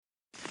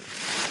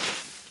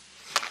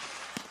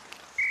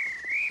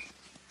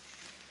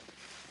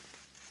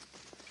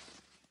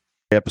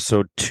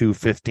Episode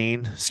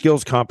 215,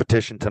 skills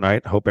competition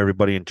tonight. Hope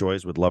everybody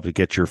enjoys. Would love to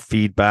get your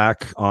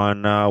feedback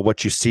on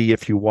what you see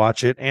if you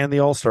watch it, and the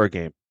All-Star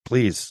game.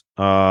 Please,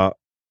 at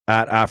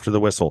After the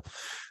Whistle.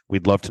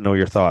 We'd love to know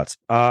your thoughts.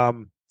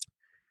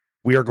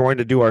 We are going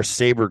to do our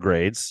Sabre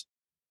grades,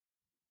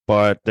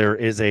 but there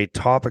is a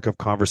topic of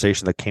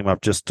conversation that came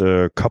up just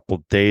a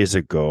couple days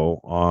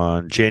ago.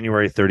 On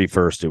January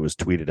 31st, it was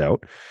tweeted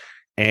out.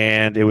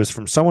 And it was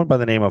from someone by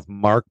the name of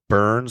Mark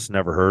Burns.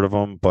 Never heard of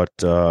him, but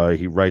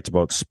he writes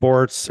about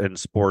sports and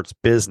sports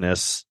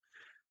business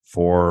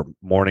for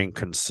Morning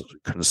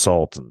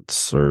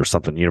Consultants or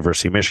something,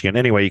 University of Michigan.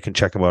 Anyway, you can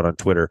check him out on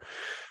Twitter.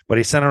 But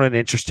he sent out an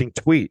interesting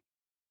tweet,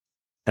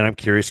 and I'm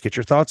curious to get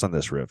your thoughts on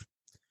this, Riv.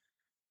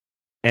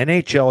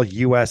 NHL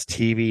US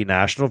TV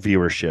national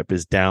viewership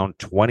is down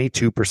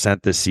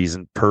 22% this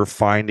season per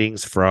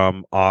findings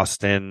from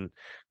Austin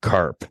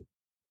Karp.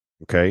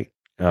 Okay.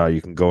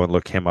 You can go and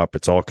look him up.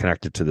 It's all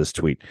connected to this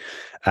tweet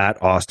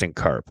at Austin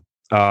Karp.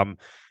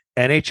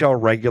 NHL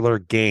regular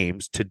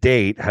games to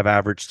date have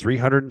averaged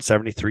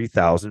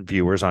 373,000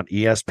 viewers on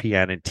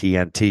ESPN and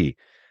TNT.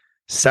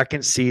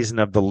 Second season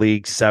of the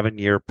league's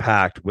 7-year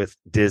pact with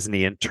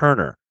Disney and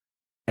Turner.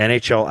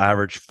 NHL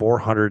averaged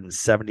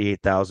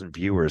 478,000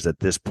 viewers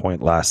at this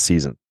point last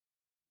season.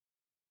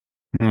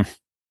 This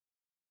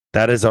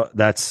is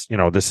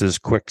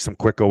some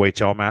quick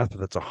OHL math, but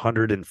that's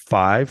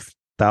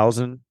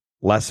 105,000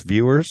 less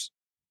viewers.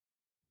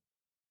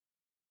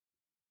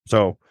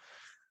 So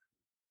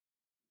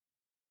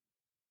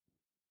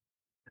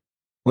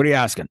what are you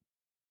asking?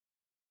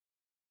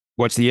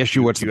 What's the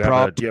issue? What's the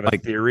problem? Do you have a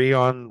theory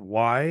on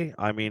why?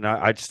 I mean,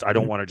 I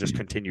don't want to just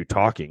continue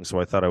talking,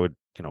 so I thought I would,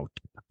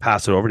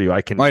 pass it over to you.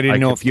 I didn't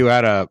know if you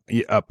had a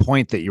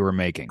point that you were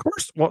making. Of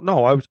course. Well,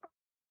 no, I was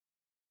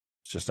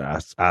just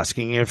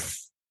asking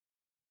if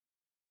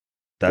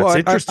that's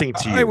interesting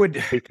to you.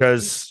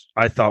 Because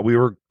I thought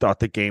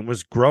the game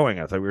was growing.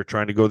 I thought we were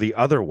trying to go the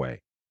other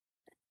way.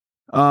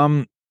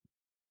 I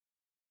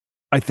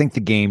think the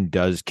game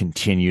does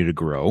continue to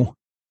grow.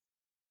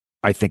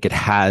 I think it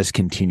has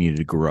continued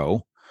to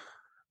grow.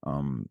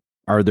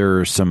 Are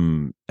there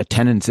some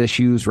attendance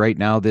issues right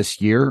now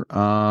this year?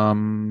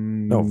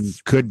 No,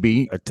 could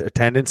be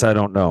attendance. I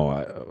don't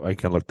know. I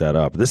can look that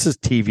up. This is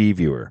TV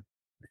viewer.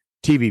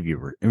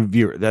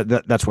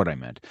 That's what I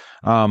meant.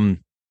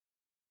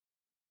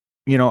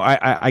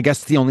 I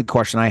guess the only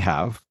question I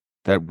have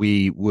that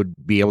we would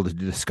be able to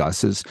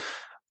discuss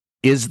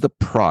is the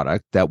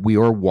product that we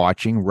are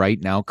watching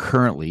right now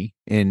currently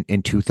in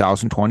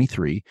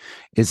 2023,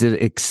 is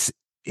it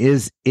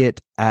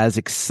as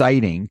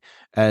exciting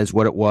as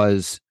what it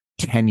was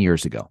 10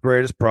 years ago?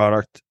 Greatest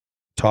product,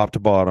 top to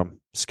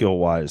bottom,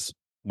 skill-wise,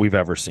 we've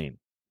ever seen.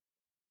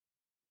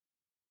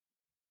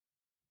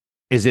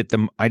 I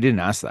didn't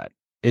ask that.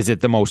 Is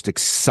it the most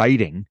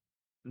exciting?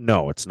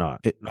 No, it's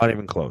not. Not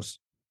even close.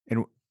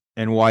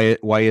 And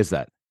why is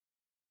that?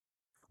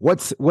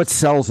 What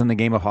sells in the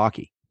game of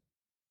hockey?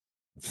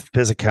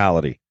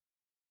 Physicality.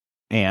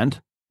 And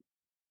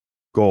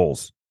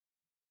goals.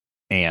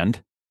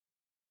 And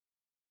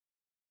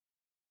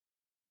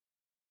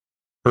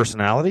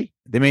personality.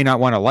 They may not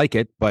want to like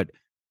it, but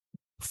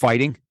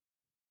fighting.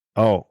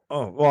 Well,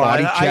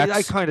 body checks.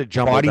 I kind of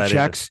jumbled body that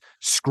checks,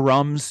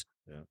 scrums.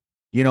 Yeah.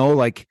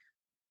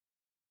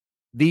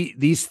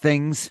 These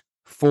things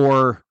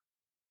for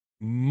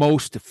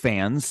most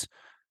fans,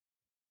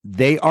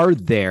 they are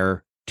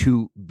there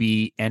to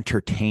be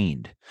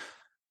entertained.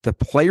 The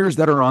players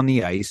that are on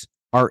the ice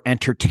are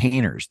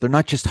entertainers. They're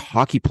not just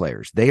hockey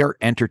players. They are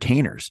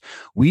entertainers.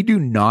 We do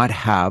not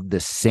have the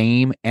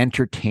same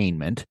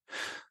entertainment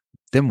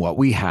than what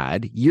we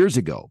had years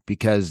ago,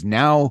 because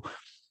now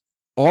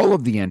all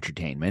of the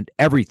entertainment,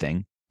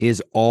 everything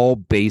is all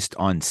based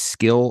on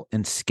skill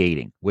and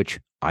skating, which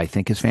I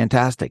think is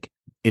fantastic.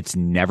 It's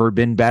never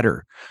been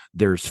better.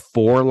 There's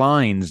 4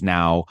 lines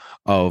now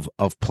of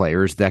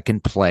players that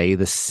can play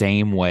the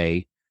same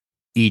way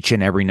each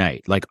and every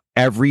night. Like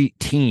every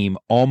team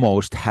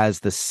almost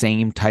has the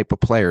same type of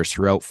players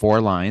throughout 4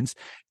 lines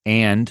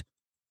and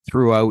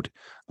throughout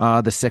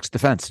the 6th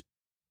defense.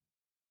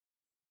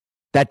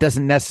 That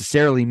doesn't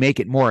necessarily make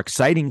it more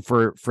exciting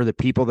for the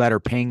people that are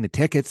paying the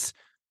tickets,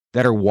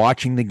 that are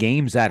watching the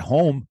games at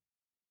home.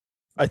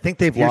 I think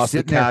they've lost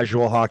the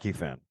casual hockey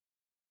fan.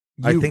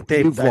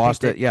 You've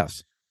lost it.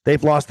 Yes,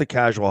 they've lost the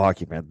casual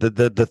hockey fan.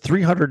 The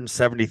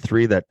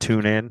 373 that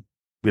tune in,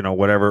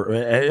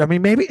 whatever. I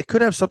mean, maybe it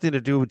could have something to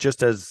do with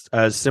just as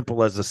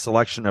simple as the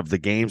selection of the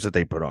games that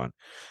they put on.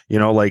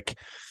 No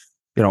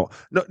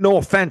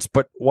offense,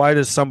 but why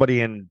does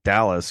somebody in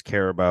Dallas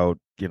care about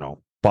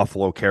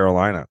Buffalo,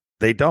 Carolina?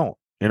 They don't.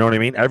 You know what I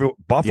mean?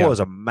 Buffalo has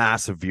a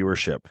massive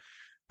viewership,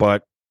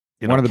 but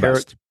one of the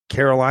best.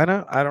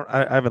 Carolina,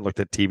 I haven't looked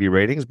at TV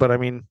ratings, but I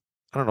mean,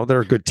 I don't know.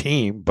 They're a good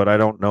team, but I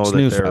don't know I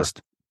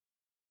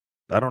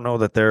don't know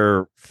that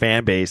their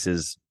fan base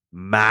is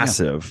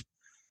massive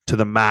to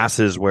the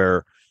masses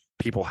where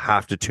people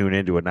have to tune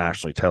into a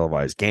nationally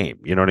televised game.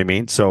 You know what I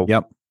mean? So,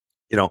 yep.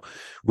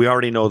 We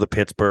already know the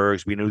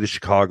Pittsburghs. We knew the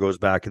Chicagos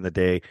back in the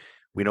day.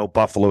 We know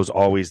Buffalo's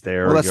always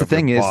there. Well, that's You the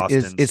have your thing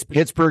Bostons. is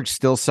Pittsburgh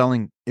still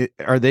selling?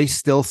 Are they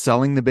still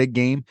selling the big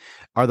game?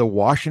 Are the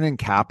Washington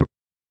Capitals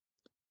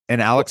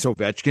and Alex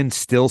Ovechkin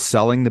still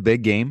selling the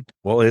big game?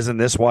 Well, isn't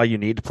this why you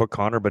need to put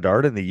Connor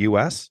Bedard in the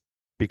U.S.?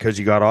 Because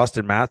you got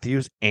Austin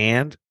Matthews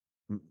and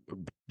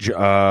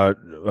Connor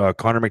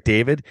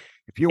McDavid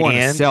If you want to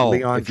and sell,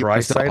 Leon if you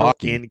want to sell Draisaitl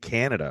hockey, in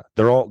Canada.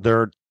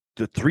 They're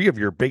the three of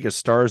your biggest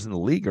stars in the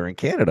league are in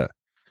Canada.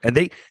 And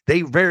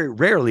they very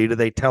rarely do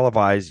they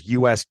televise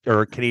U.S.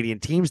 or Canadian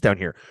teams down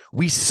here.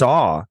 We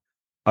saw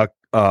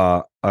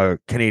a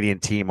Canadian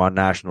team on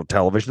national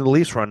television. The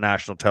Leafs were on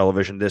national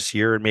television this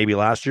year and maybe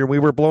last year. We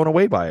were blown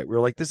away by it. We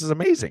were like, this is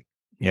amazing.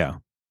 yeah.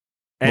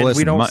 And well, listen,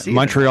 we don't see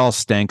Montreal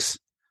stinks,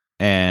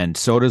 and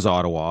so does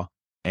Ottawa,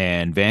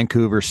 and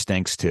Vancouver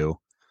stinks too.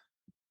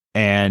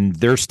 And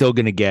they're still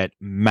going to get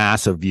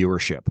massive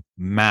viewership,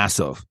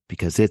 massive,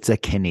 because it's a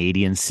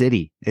Canadian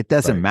city. It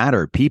doesn't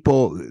matter.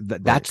 People,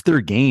 that's their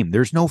game.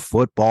 There's no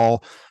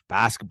football,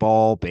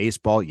 basketball,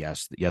 baseball.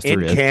 Yes,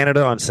 there is. In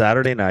Canada on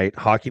Saturday night,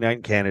 Hockey Night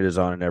in Canada is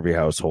on in every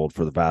household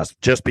for the vast,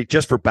 just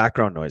for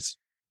background noise.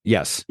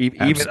 Yes.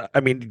 Even,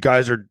 I mean,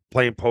 guys are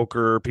playing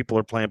poker. People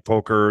are playing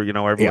poker.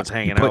 Everyone's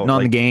hanging putting out.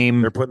 on the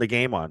game. They're putting the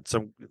game on.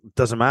 So it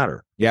doesn't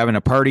matter. You're having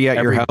a party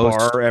at your house. Every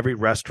bar, every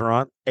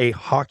restaurant, a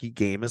hockey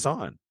game is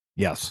on.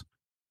 Yes.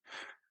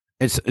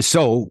 It's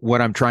so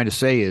what I'm trying to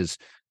say is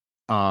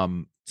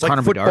it's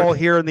like football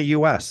here in the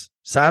US.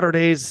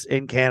 Saturdays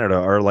in Canada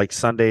are like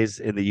Sundays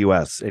in the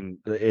US. And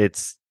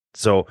it's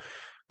so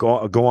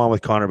go on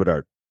with Connor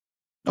Bedard.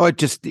 Oh, it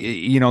just,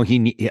 he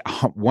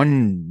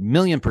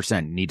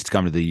 1,000,000% needs to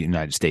come to the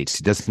United States.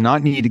 He does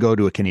not need to go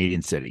to a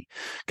Canadian city.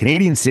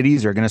 Canadian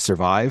cities are going to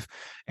survive,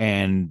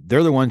 and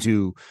they're the ones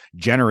who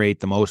generate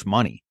the most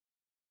money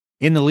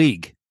in the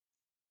league.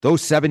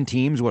 Those 7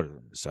 teams, what,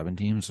 7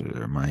 teams?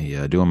 Am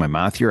I doing my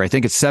math here? I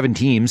think it's 7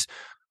 teams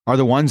are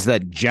the ones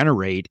that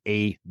generate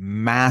a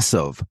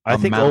massive I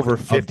think amount over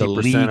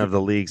 50% of of the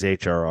league's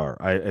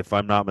HRR. If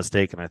I'm not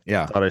mistaken, I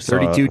thought I saw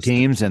 32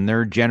 teams, and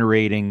they're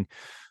generating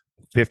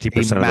 50%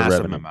 of the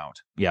revenue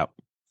amount. Yeah.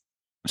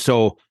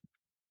 So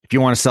if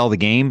you want to sell the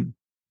game,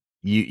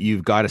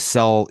 you've got to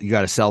sell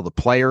the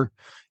player.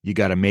 You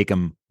got to make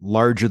them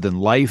larger than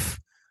life.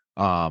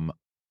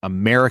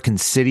 American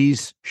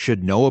cities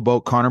should know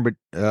about Connor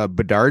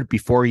Bedard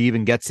before he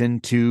even gets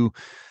into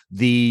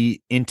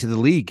the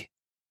league.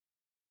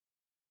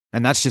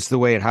 And that's just the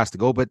way it has to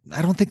go. But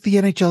I don't think the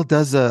NHL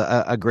does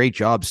a great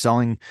job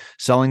selling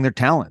their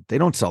talent. They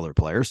don't sell their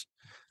players.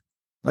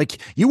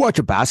 Like, you watch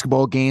a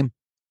basketball game,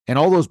 and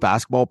all those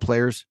basketball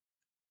players,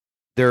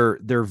 they're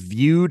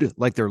viewed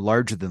like they're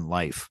larger than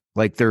life.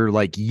 Like they're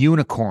like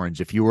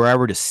unicorns. If you were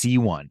ever to see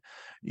one,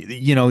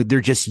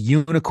 they're just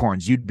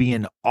unicorns. You'd be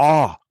in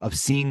awe of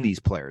seeing these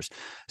players.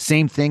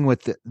 Same thing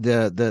with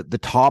the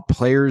top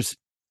players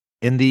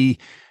in the,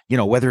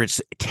 whether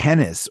it's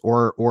tennis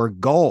or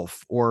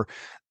golf, or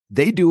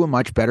they do a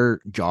much better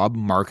job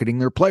marketing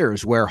their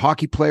players. Where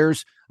hockey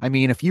players, I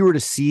mean, if you were to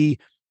see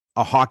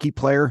a hockey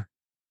player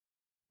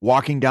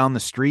walking down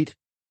the street,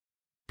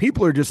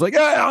 people are just like,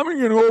 hey, I'm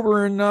going to go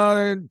over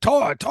and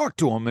talk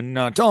to him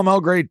and tell him how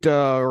great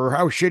or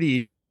how shitty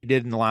he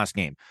did in the last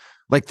game.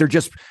 Like, they're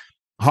just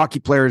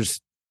hockey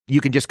players. You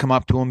can just come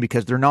up to them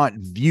because they're not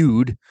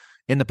viewed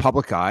in the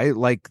public eye.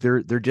 Like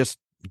they're just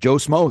Joe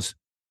Schmoes.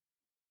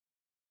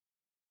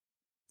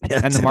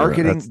 And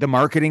the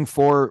marketing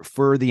for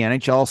the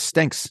NHL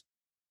stinks.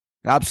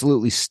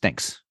 Absolutely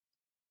stinks.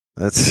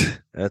 That's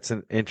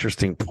an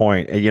interesting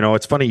point.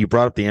 It's funny you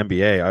brought up the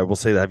NBA. I will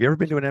say that. Have you ever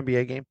been to an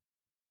NBA game?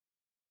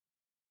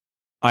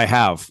 I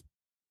have.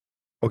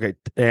 Okay.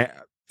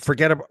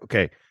 Forget about,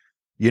 okay.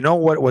 You know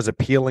what was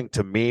appealing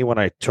to me when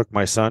I took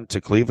my son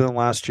to Cleveland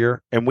last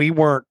year? And we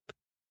weren't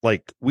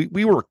like,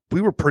 we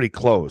were pretty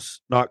close,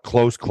 not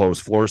close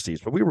floor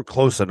seats, but we were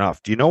close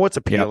enough. Do you know what's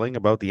appealing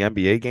about the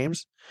NBA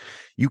games?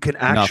 You can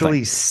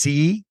actually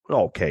see,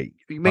 okay,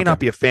 you may not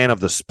be a fan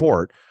of the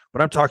sport,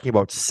 but I'm talking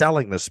about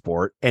selling the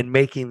sport and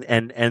making,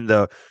 and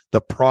the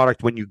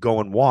product when you go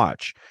and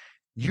watch.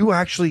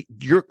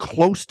 You're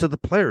close to the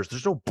players.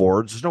 There's no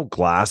boards, there's no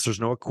glass,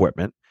 there's no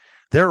equipment.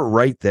 They're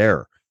right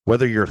there.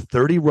 Whether you're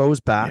 30 rows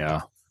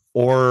back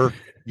or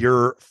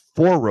you're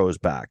 4 rows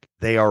back,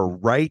 they are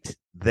right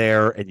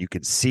there, and you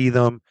can see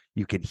them,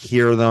 you can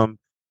hear them.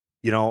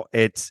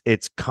 It's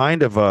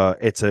kind of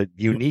it's a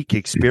unique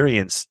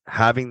experience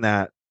having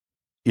that,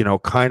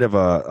 kind of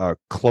a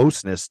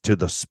closeness to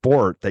the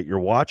sport that you're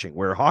watching.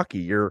 Where hockey,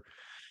 you're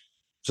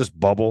just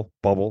bubble.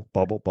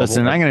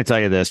 Listen, I'm going to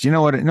tell you this. You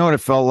know what it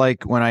felt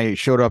like when I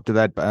showed up to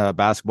that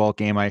basketball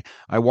game? I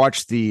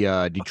watched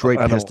the Detroit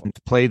Pistons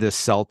play the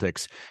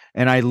Celtics,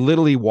 and I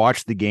literally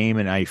watched the game,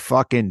 and I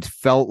fucking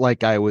felt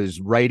like I was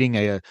writing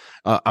a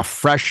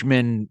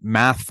freshman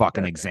math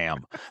fucking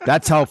exam.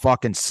 That's how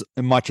fucking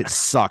much it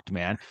sucked,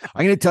 man.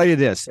 I'm going to tell you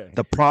this: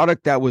 the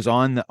product that was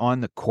on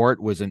the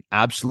court was an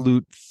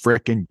absolute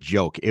freaking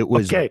joke. It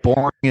was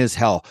boring as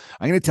hell.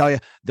 I'm going to tell you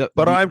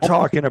but I'm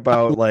talking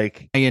about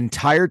like the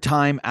entire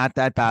time at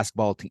that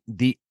basketball team.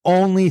 The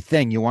only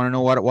thing, you want to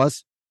know what it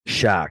was?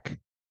 Shaq.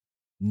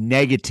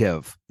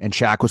 negative. And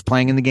Shaq was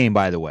playing in the game,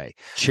 by the way.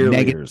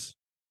 Cheerleaders.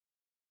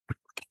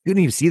 You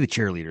didn't even see the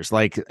cheerleaders.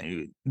 Like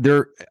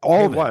they're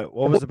all. Hey,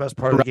 what was the best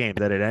part of the game?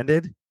 That it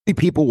ended?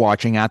 People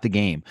watching at the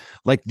game.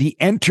 Like the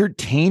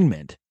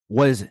entertainment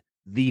was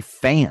the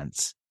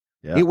fans.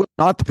 Yeah. It was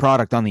not the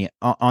product on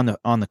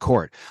the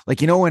court.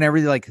 Like,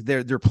 whenever like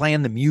they're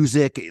playing the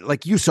music,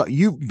 like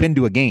you've been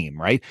to a game,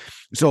 right?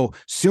 So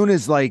soon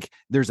as like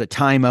there's a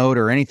timeout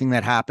or anything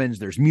that happens,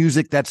 there's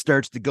music that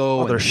starts to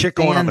go. There's shit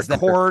going on the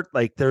court.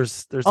 Like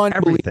there's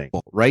everything,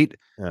 right?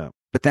 Yeah.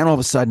 But then all of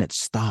a sudden it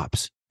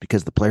stops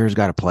because the players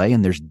got to play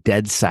and there's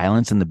dead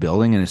silence in the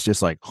building, and it's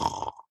just like.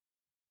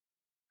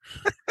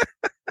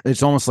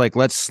 It's almost like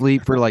let's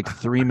sleep for like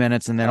 3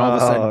 minutes, and then all of a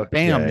sudden,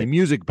 bam, the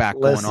music back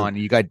going on.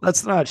 You got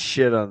let's not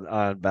shit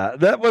on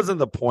bad. That wasn't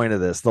the point of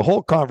this. The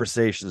whole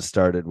conversation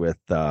started with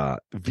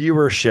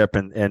viewership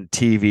and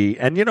TV.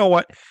 And you know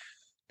what?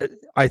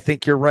 I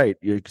think you're right.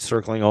 You're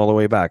circling all the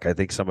way back. I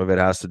think some of it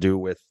has to do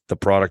with the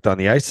product on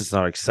the ice. It's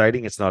not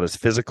exciting. It's not as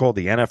physical.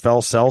 The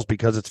NFL sells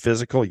because it's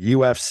physical.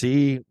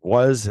 UFC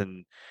was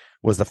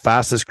the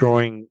fastest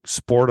growing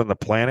sport on the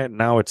planet. And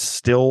now it's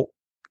still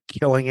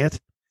killing it.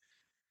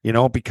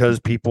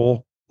 Because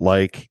people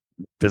like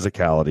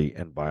physicality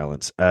and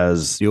violence.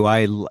 It's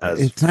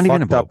not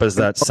even about up as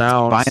that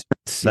sounds.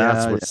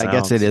 I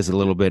guess it is a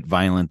little bit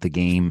violent, the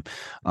game.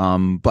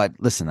 But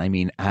listen, I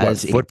mean,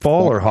 as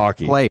football or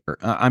hockey player,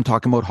 I'm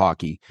talking about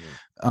hockey.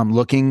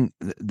 Looking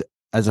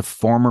as a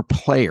former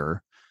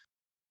player,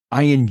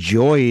 I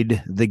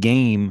enjoyed the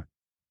game,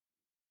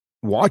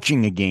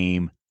 watching a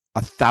game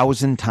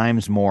 1,000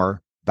 times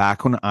more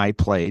back when I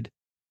played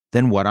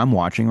than what I'm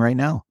watching right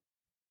now.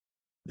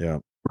 Yeah.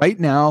 Right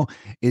now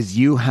is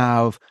you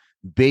have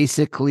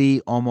basically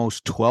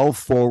almost 12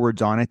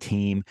 forwards on a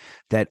team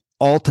that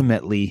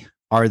ultimately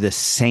are the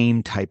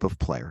same type of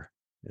player.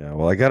 Yeah,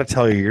 well, I got to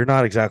tell you, you're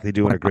not exactly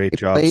doing a great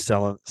job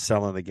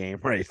selling the game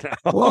right now.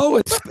 Well,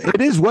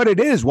 it is what it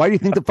is. Why do you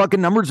think the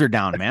fucking numbers are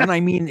down, man? I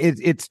mean,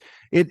 it's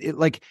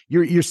like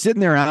you're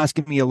sitting there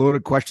asking me a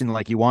loaded question,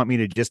 like you want me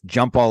to just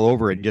jump all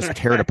over it and just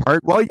tear it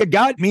apart. Well, you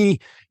got me.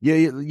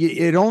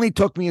 It only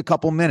took me a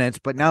couple minutes,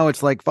 but now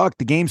it's like, fuck,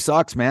 the game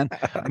sucks, man.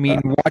 I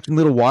mean, watching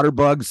little water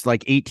bugs,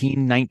 like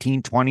 18,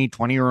 19,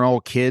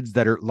 20-year-old kids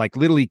that are like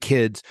literally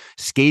kids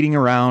skating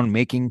around,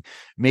 making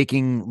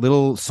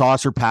little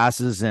saucer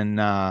passes and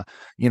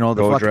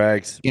the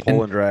drags,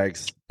 pulling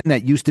drags.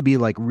 That used to be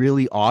like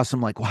really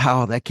awesome. Like,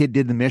 wow, that kid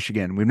did the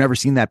Michigan. We've never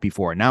seen that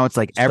before. Now it's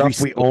like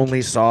we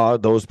only saw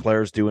those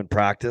players do in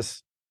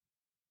practice.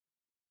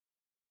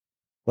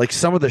 Like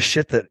some of the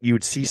shit that you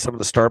would see some of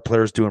the star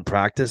players do in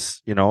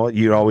practice, you'd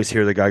always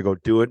hear the guy go,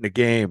 do it in a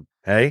game.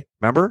 Hey,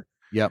 remember?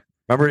 Yep.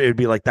 Remember, it'd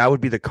be like, that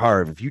would be the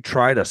carve. If you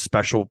tried a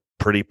special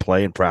pretty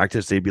play in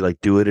practice, they'd be like,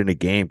 do it in a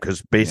game.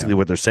 Because basically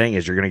what they're saying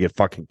is you're going to get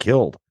fucking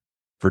killed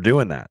for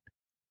doing that.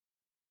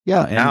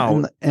 Yeah.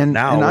 And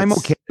I'm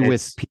okay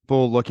with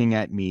people looking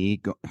at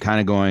me kind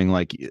of going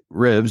like,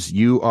 Ribs,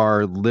 you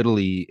are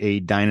literally a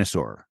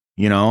dinosaur,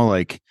 and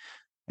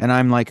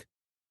I'm like,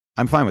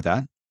 I'm fine with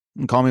that.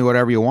 And call me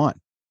whatever you want.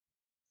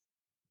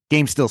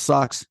 Game still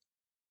sucks.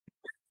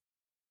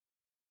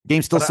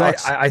 Game still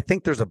sucks. I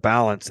think there's a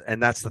balance,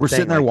 and that's the thing. We're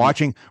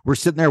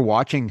sitting there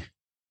watching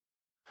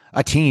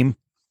a team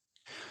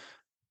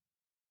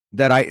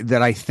that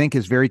I think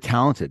is very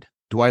talented.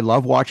 Do I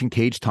love watching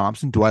Tage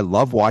Thompson? Do I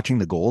love watching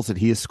the goals that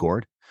he has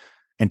scored?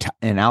 And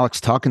Alex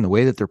Tuch and the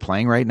way that they're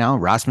playing right now,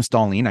 Rasmus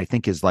Dahlin, I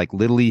think is like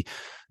literally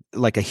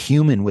like a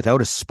human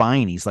without a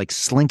spine. He's like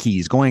Slinky.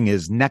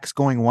 His neck's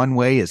going one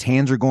way, his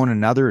hands are going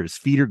another, his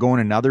feet are going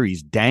another.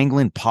 He's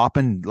dangling,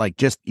 popping,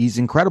 he's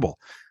incredible.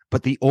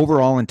 But the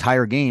overall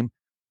entire game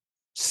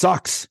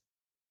sucks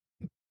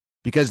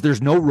because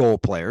there's no role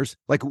players.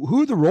 Like,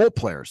 who are the role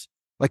players?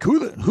 Like,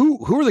 who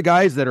are the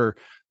guys that are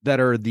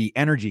the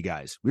energy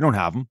guys? We don't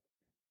have them.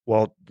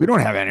 Well, we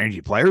don't have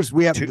energy players.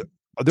 We have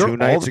two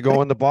nights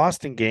ago in the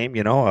Boston game,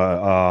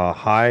 a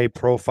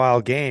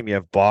high-profile game. You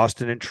have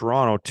Boston and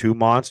Toronto, two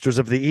monsters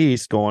of the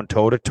East going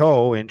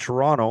toe-to-toe in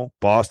Toronto.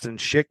 Boston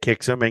shit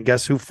kicks them, and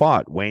guess who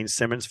fought? Wayne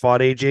Simmons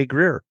fought A.J.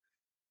 Greer.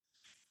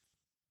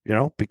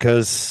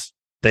 Because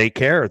they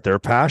care. They're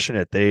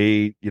passionate.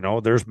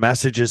 There's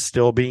messages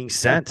still being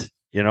sent.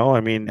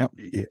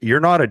 You're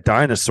not a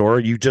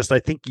dinosaur. I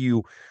think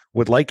you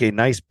would like a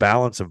nice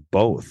balance of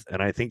both.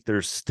 And I think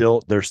there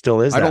still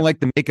is. I don't like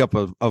the makeup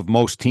of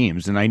most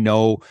teams. And I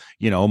know,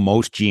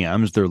 most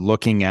GMs, they're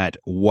looking at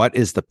what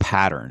is the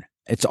pattern.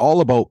 It's all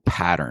about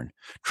pattern,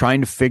 trying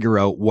to figure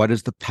out what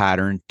is the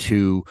pattern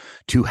to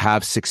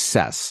have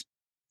success.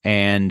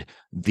 And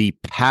the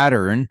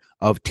pattern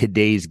of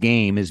today's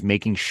game is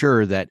making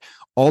sure that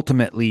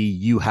ultimately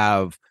you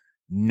have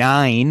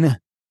 9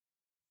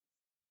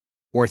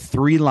 or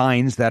 3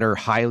 lines that are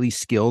highly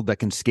skilled that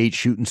can skate,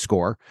 shoot, and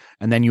score.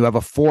 And then you have a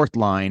 4th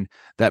line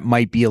that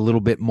might be a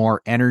little bit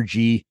more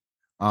energy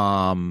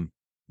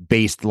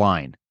based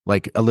line.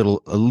 like a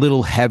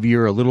little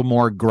heavier, a little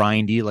more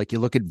grindy. Like you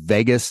look at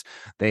Vegas,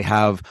 they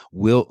have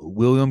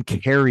William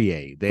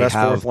Carrier, they Best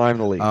fourth have line in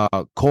the league.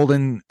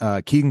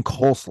 Keegan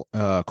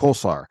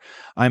Kolsar.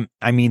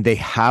 I mean, they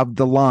have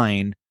the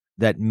line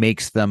that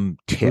makes them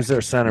tick. Who's their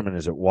centerman?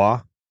 Is it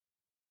Wah?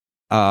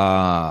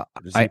 I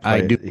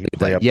do He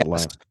play up yes. the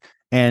line.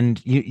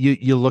 And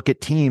you look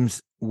at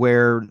teams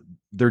where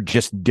they're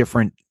just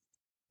different.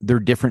 They're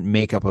different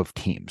makeup of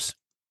teams.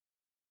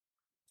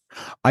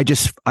 I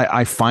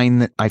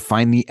find the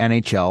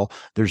NHL,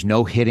 there's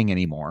no hitting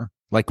anymore.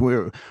 Like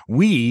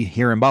we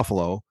here in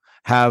Buffalo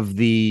have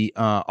the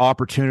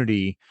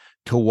opportunity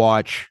to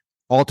watch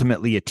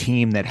ultimately a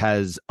team that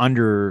has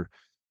under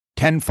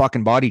 10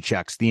 fucking body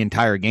checks the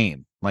entire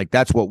game. Like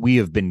that's what we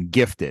have been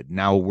gifted.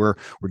 Now we're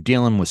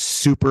dealing with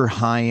super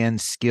high-end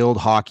skilled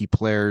hockey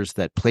players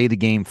that play the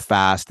game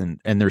fast and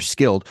they're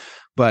skilled.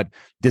 But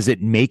does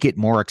it make it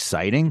more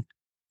exciting?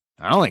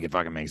 I don't think it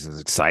fucking makes it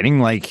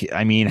exciting. Like,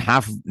 I mean,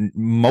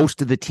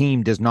 most of the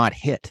team does not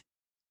hit.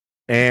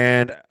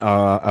 And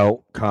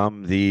out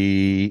come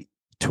the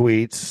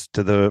tweets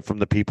from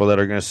the people that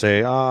are going to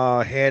say,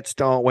 "Oh, hits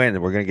don't win."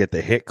 And we're going to get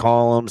the hit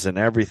columns and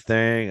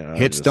everything.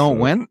 Hits don't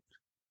win.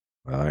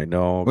 I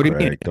know. What Craig,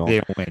 do you mean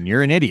they don't win?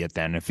 You're an idiot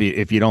then. If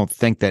you don't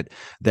think that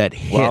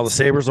hits. Well, the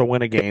Sabres will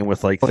win a game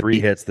with like 3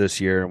 hits this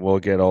year, and we'll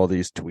get all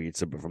these tweets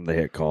from the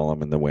hit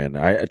column and the win.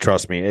 I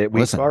trust me.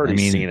 We've already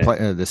seen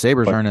it. The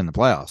Sabres aren't in the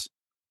playoffs.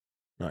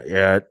 Not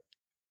yet.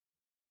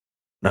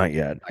 Not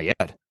yet. Not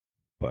yet.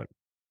 But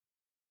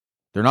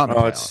they're not in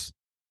the playoffs.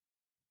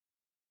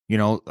 You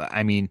know,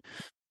 I mean,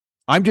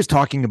 I'm just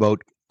talking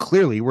about,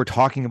 clearly we're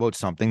talking about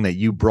something that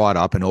you brought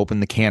up and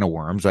opened the can of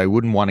worms. I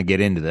wouldn't want to get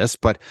into this,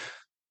 but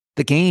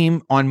the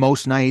game on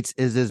most nights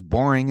is as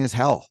boring as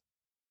hell.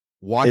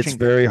 It's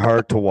very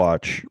hard to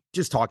watch.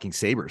 Just talking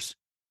Sabres.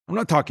 I'm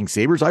not talking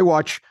Sabres. I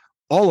watch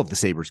all of the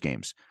Sabres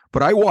games,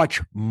 but I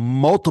watch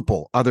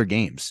multiple other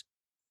games.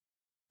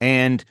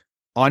 And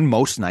on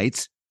most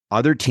nights,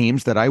 other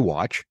teams that I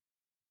watch,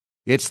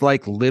 it's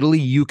like literally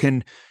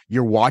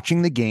you're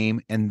watching the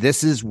game, and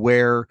this is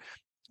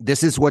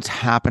what's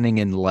happening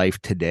in life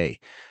today.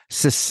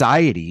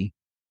 Society,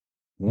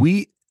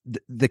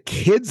 the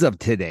kids of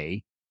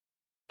today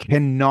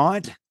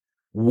cannot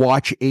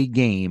watch a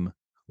game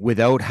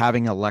without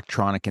having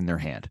electronic in their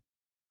hand.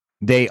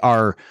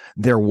 They're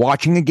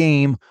watching a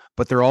game,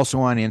 but they're also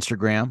on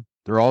Instagram.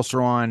 They're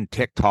also on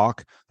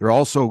TikTok. They're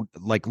also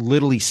like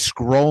literally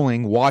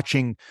scrolling,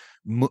 watching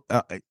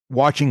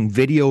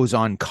videos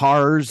on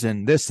cars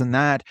and this and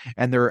that,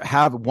 and they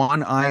have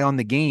one eye on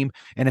the game.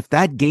 And if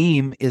that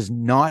game is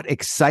not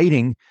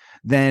exciting,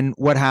 then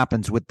what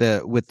happens with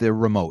the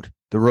remote?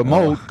 The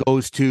remote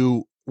goes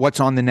to what's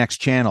on the next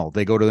channel.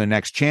 They go to the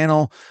next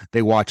channel,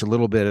 they watch a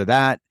little bit of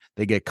that,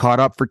 they get caught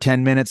up for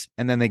 10 minutes,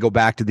 and then they go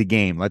back to the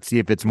game. Let's see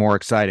if it's more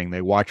exciting.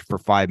 They watch it for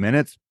 5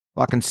 minutes.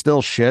 Fucking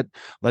still shit.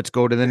 Let's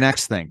go to the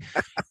next thing.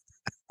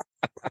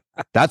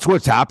 That's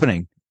what's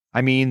happening.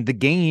 I mean, the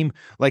game,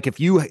 like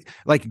do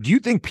you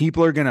think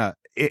people are going to,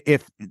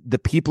 if the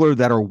people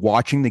that are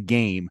watching the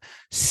game,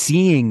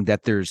 seeing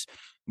that there's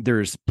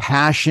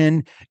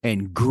passion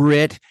and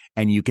grit,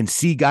 and you can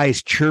see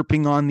guys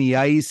chirping on the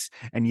ice,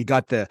 and you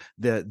got the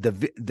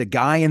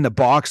guy in the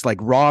box like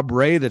Rob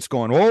Ray that's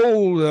going,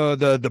 "Oh,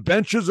 the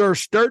benches are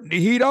starting to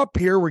heat up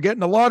here. We're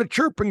getting a lot of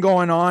chirping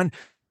going on."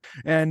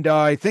 And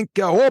I think,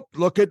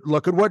 look at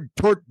what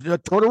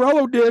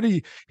Tortorella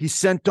did. He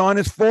sent on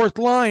his fourth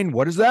line.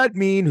 What does that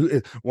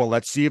mean? Well,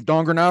 let's see if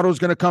Don Granato is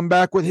going to come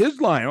back with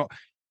his line.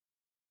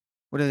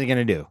 What are they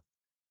going to do?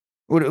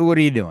 What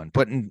are you doing?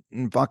 Putting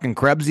fucking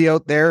Krebsy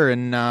out there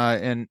and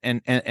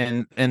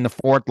the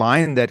fourth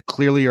line that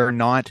clearly are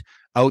not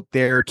out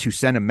there to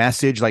send a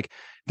message. Like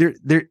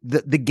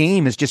the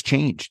game has just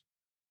changed.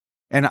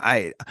 And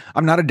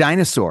I'm not a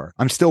dinosaur.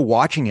 I'm still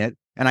watching it.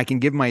 And I can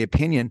give my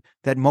opinion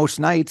that most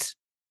nights,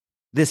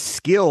 this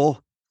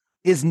skill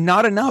is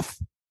not enough.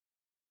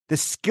 The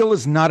skill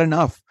is not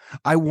enough.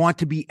 I want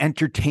to be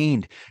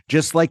entertained,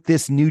 just like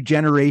this new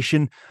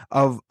generation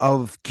of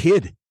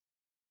kid.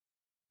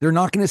 They're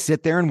not going to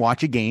sit there and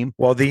watch a game.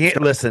 Well, the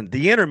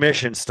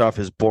intermission stuff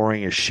is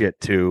boring as shit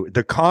too.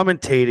 The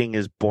commentating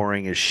is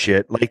boring as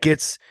shit. Like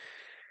it's,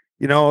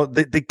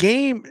 the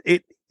game,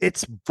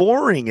 it's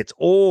boring. It's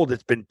old.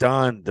 It's been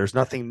done. There's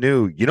nothing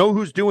new. You know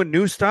who's doing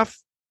new stuff?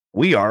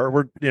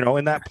 We're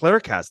in that player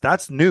cast.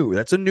 That's new.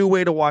 That's a new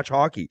way to watch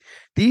hockey.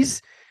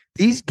 These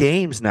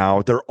games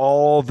now, they're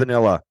all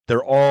vanilla.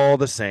 They're all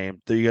the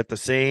same. You get the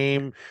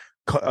same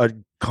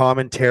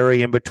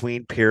commentary in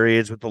between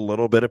periods with a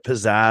little bit of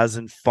pizzazz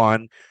and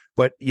fun.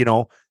 But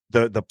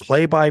the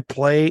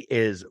play-by-play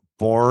is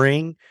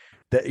boring.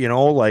 That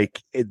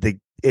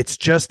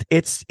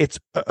it's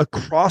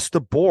across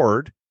the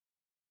board.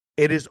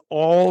 It is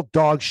all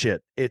dog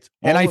shit. I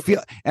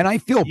feel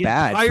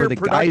bad for the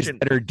guys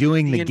that are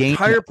doing the game.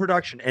 Entire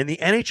production, and the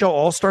NHL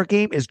All-Star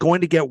Game is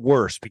going to get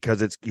worse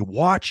because you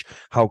watch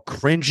how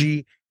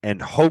cringy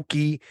and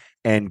hokey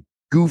and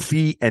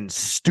goofy and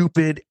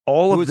stupid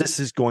all of this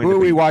is going to be. Who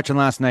were we watching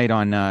last night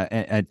on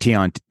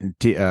TNT?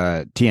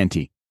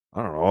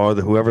 I don't know,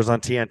 whoever's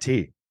on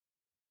TNT.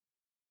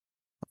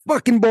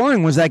 Fucking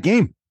boring was that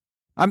game.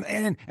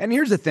 And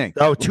here's the thing.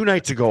 Oh, 2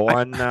 nights ago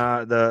on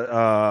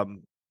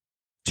the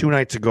 2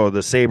 nights ago,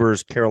 the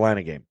Sabres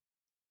Carolina game.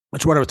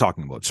 That's what I was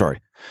talking about. Sorry.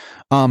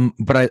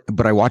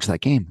 But I watched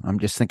that game. I'm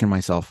just thinking to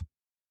myself,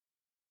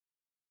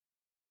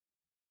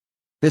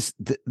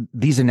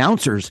 these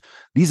announcers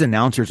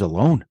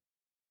alone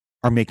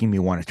are making me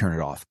want to turn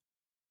it off.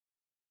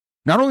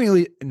 Not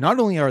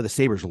only are the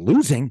Sabres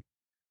losing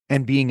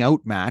and being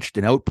outmatched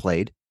and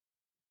outplayed,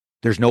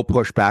 there's no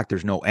pushback,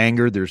 there's no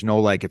anger, there's no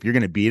like, if you're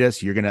going to beat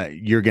us, you're going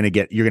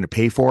to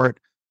pay for it.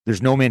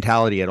 There's no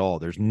mentality at all.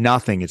 There's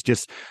nothing. It's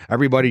just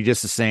everybody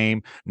just the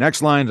same.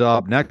 Next line's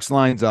up.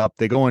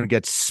 They go and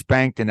get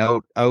spanked and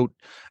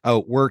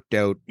outworked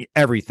out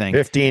everything.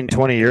 15,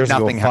 20 years ago,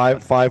 Nothing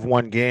happened.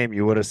 5-1 game,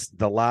 you would have,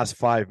 the last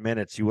 5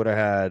 minutes, you would have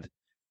had.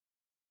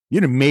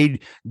 You'd have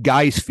made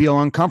guys feel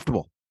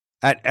uncomfortable.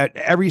 At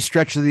every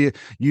stretch of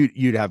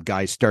you'd have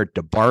guys start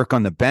to bark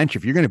on the bench.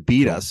 If you're going to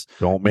beat us,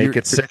 don't make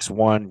it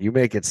 6-1. You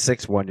make it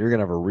 6-1, you're going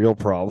to have a real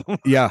problem.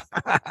 Yeah.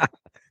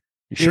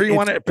 You sure you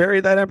want to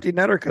bury that empty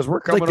netter? Because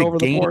we're coming over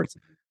the boards.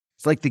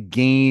 It's like the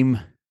game.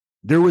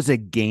 There was a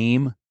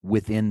game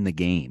within the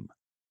game,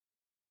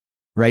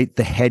 right?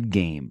 The head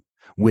game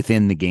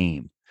within the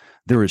game.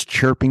 There was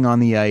chirping on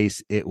the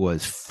ice. It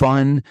was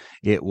fun.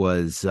 It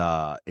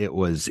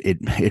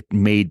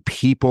made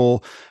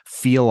people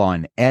feel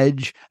on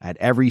edge at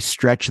every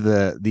stretch of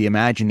the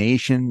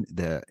imagination.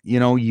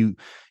 You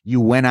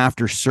went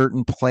after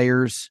certain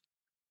players,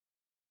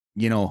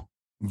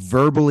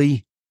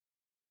 verbally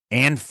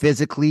and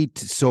physically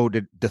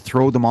to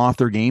throw them off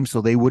their game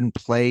so they wouldn't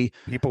play.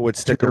 People would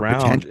stick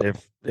around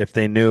if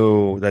they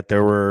knew that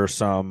there were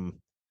some,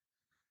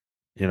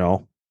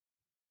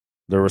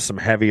 there was some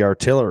heavy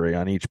artillery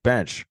on each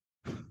bench.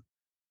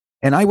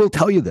 And I will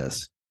tell you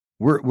this,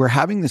 we're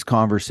having this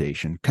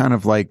conversation kind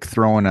of like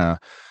throwing a,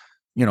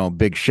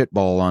 big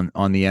shitball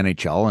on the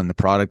NHL and the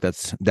product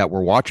that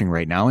we're watching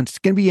right now. And it's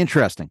going to be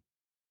interesting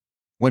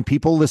when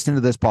people listen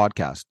to this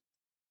podcast.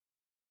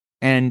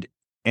 And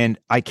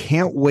I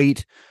can't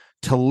wait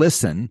to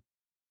listen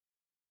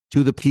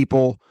to the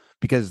people,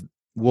 because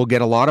we'll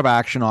get a lot of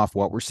action off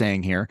what we're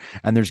saying here.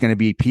 And there's going to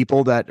be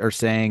people that are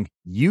saying,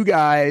 you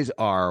guys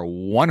are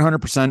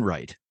 100%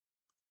 right.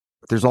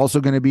 But there's also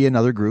going to be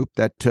another group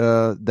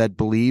that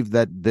believe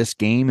that this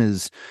game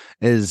is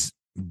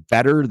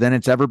better than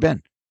it's ever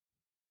been.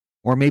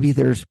 Or maybe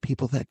there's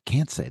people that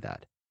can't say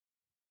that.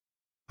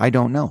 I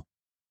don't know.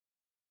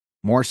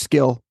 More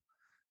skill.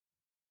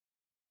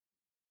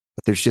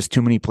 But there's just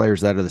too many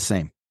players that are the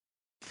same.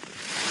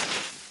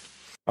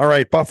 All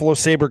right, Buffalo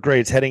Sabre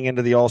grades heading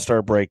into the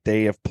All-Star break.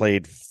 They have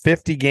played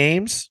 50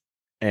 games,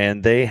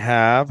 and they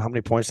have, how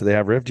many points do they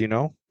have, Riv? Do you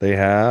know? They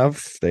have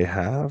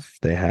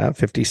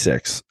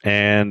 56,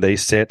 and they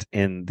sit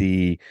in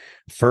the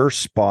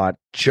first spot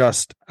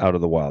just out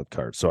of the wild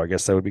card. So I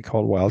guess that would be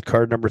called wild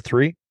card number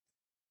 3.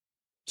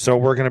 So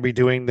we're going to be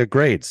doing the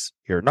grades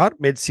here, not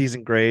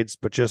mid-season grades,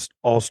 but just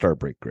All-Star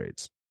break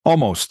grades.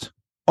 Almost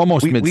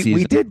mid-season.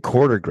 We did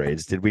quarter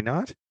grades, did we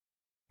not?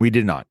 We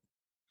did not.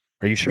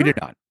 Are you sure? We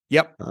did not.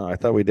 Yep. Oh, I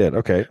thought we did.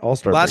 Okay,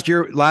 All-Star last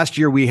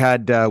year we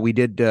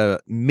did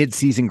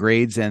mid-season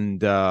grades,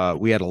 and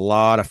we had a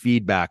lot of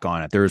feedback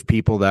on it. There was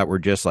people that were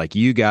just like,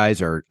 you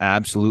guys are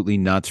absolutely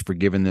nuts for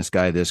giving this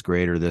guy this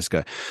grade or this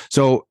guy.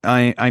 So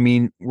I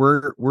mean,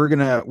 we're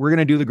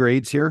gonna do the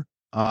grades here.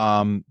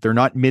 They're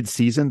not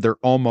mid-season, they're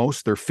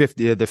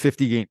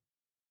 50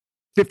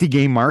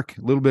 game mark,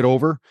 a little bit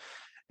over.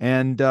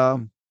 And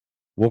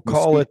we'll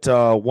call it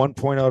 1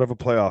 point out of a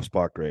playoff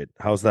spot grade.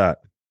 How's that?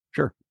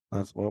 Sure.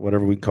 That's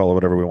whatever we can call it,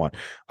 whatever we want.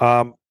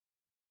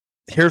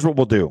 Here's what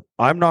we'll do.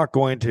 I'm not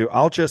going to,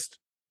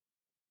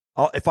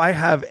 if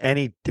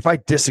I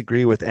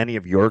disagree with any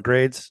of your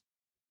grades,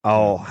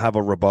 I'll have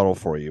a rebuttal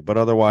for you. But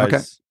otherwise,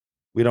 okay.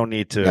 We don't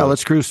need to. Yeah,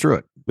 let's cruise through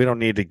it. We don't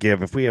need to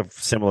give. If we have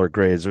similar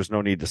grades, there's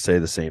no need to say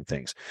the same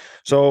things.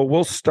 So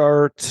we'll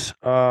start.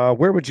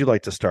 Where would you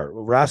like to start?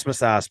 Rasmus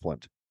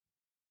Asplund.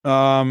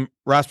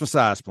 Rasmus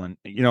Asplund,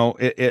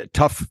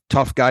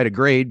 tough guy to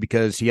grade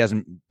because he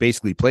hasn't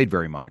basically played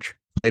very much.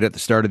 Played at the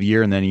start of the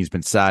year, and then he's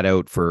been sat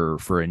out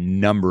for a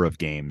number of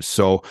games.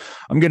 So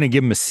I'm going to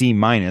give him a C-,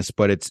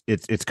 but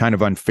it's kind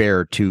of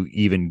unfair to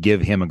even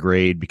give him a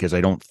grade because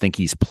I don't think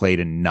he's played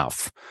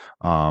enough.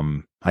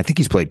 I think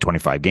he's played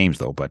 25 games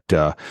though, but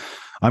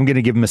I'm going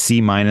to give him a C-.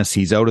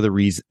 He's out of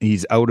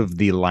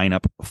the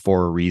lineup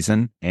for a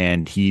reason,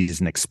 and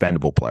he's an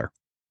expendable player.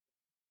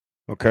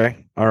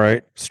 Okay. All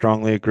right.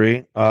 Strongly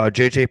agree.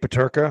 JJ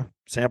Peterka,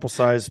 sample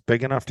size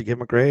big enough to give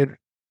him a grade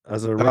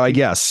as a rookie?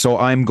 Yes. So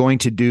I'm going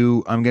to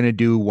do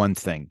one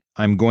thing.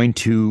 I'm going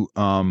to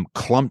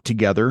clump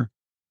together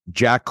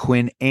Jack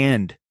Quinn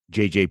and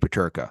JJ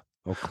Peterka.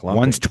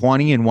 One's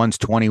 20 and one's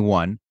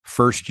 21.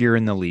 First year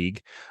in the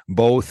league.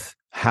 Both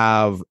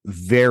have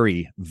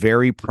very,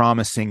 very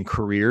promising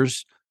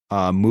careers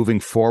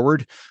moving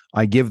forward.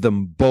 I give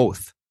them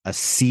both a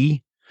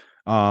C.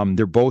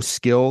 They're both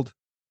skilled.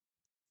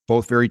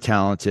 Both very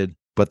talented,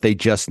 but they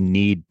just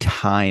need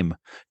time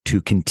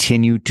to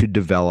continue to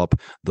develop.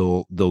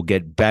 They'll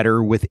get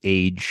better with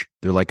age.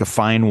 They're like a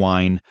fine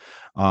wine.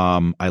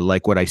 I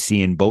like what I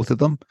see in both of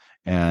them,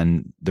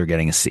 and they're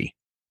getting a C.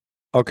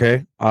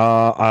 Okay.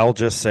 I'll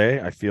just say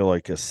I feel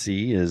like a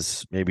C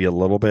is maybe a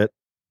little bit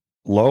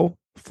low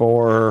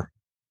for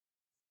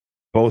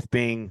both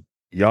being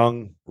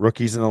young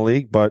rookies in the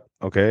league, but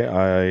okay,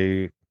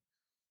 I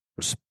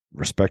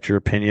respect your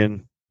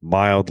opinion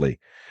mildly.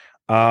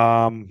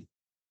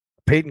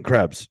 Peyton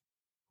Krebs.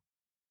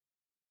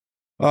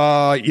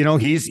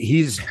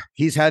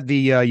 He's had the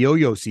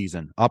yo-yo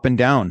season, up and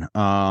down.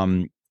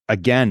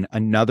 Again,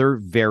 another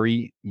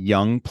very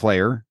young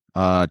player,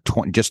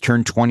 just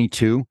turned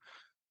 22,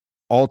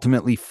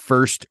 ultimately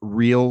first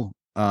real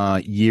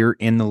year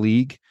in the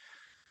league.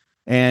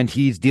 And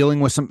he's dealing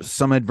with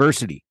some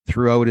adversity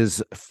throughout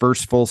his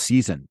first full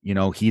season.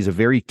 He's a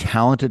very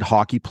talented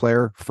hockey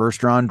player,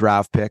 first round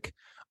draft pick.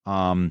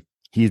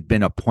 He's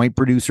been a point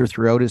producer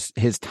throughout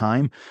his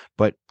time,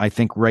 but I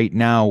think right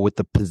now with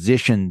the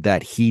position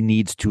that he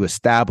needs to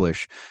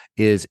establish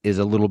is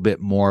a little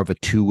bit more of a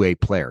two-way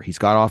player. He's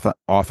got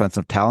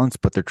offensive talents,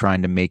 but they're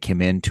trying to make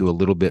him into a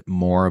little bit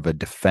more of a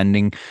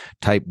defending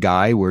type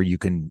guy where you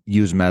can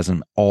use him as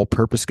an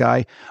all-purpose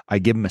guy. I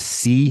give him a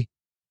C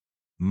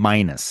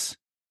minus.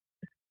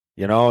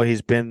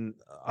 He's been,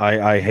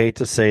 I hate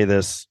to say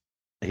this,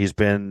 he's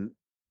been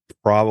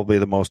probably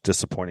the most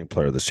disappointing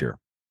player this year.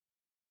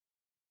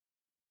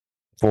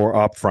 For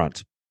up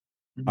front,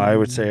 I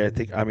would say,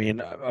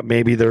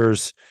 maybe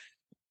there's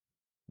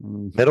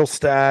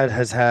Middlestad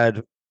has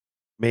had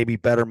maybe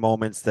better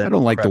moments than I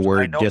don't like Krebs. the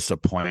word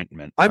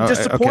disappointment. I'm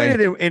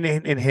disappointed okay.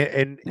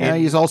 in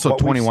he's also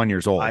 21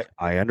 years old.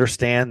 I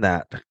understand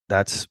that.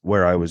 That's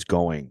where I was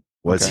going.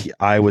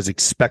 I was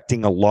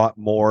expecting a lot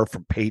more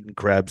from Peyton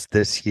Krebs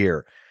this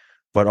year,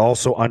 but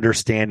also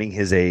understanding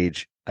his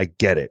age. I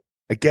get it.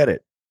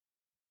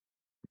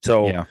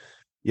 So, yeah.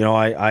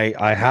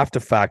 I have to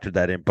factor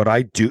that in, but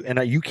I do. And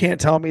you can't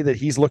tell me that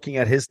he's looking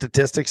at his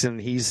statistics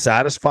and he's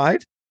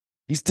satisfied.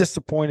 He's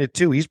disappointed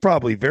too. He's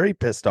probably very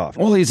pissed off.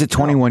 Well, he's a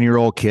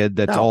 21-year-old kid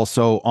that's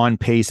also on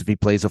pace. If he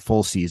plays a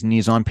full season,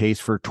 he's on pace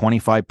for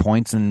 25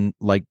 points and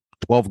like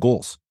 12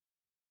 goals.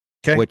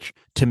 Okay. Which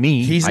to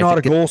me, he's not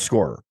a goal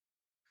scorer.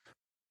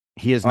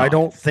 He is not. I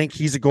don't think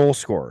he's a goal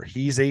scorer.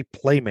 He's a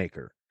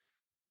playmaker.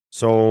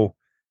 So,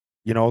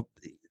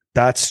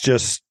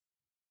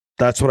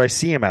 that's what I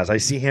see him as. I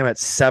see him at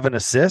 7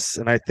 assists,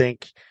 and I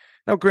think,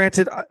 now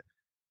granted,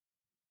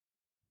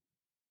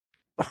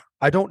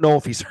 I don't know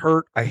if he's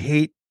hurt. But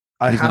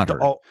I have to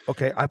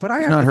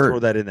throw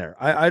that in there.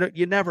 I don't.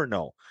 You never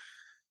know.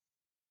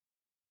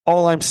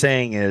 All I'm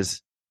saying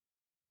is,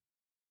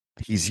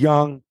 he's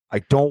young. I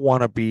don't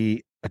want to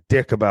be a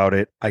dick about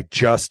it. I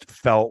just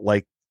felt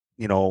like,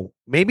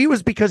 maybe it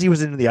was because he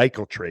was in the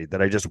Eichel trade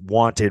that I just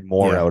wanted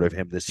more out of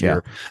him this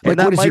year. And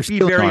that might be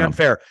very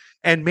unfair.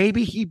 And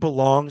maybe he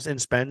belongs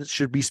and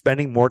should be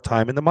spending more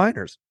time in the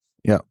minors.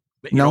 Yeah.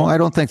 I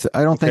don't think so.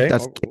 I don't think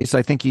that's the case.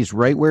 I think he's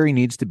right where he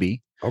needs to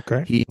be.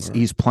 Okay.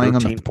 He's playing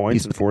on 13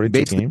 points in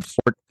 42 games.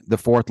 The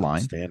fourth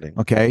line. Standing.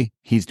 Okay.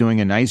 He's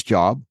doing a nice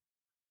job.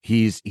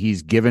 He's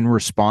given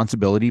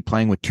responsibility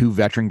playing with two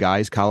veteran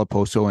guys,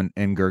 Calaposo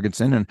and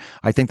Gergensen. And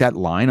I think that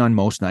line on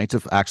most nights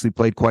have actually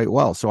played quite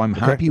well. So I'm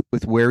happy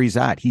with where he's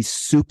at. He's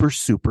super,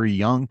 super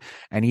young,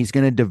 and he's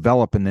going to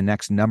develop in the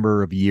next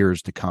number of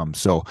years to come.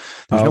 So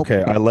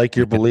I like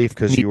your belief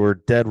because you were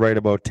dead right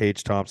about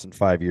Tage Thompson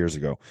 5 years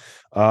ago.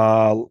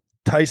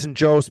 Tyson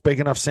Jost, big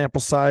enough sample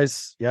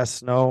size?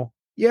 Yes, no?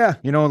 Yeah.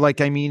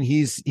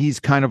 He's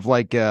kind of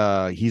like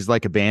he's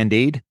like a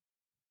Band-Aid.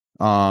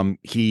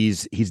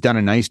 He's done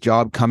a nice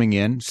job coming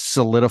in,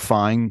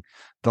 solidifying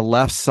the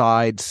left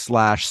side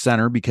 /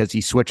 center because he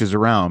switches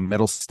around.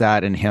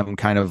 Middlestat and him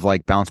kind of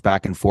like bounce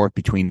back and forth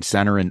between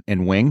center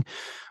and wing.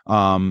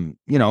 We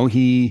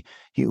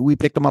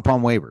picked him up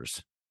on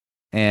waivers.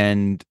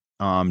 And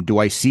do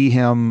I see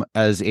him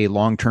as a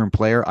long-term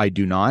player? I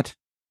do not.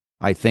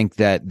 I think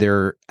that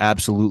there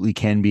absolutely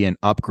can be an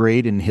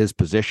upgrade in his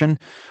position,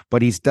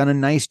 but he's done a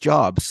nice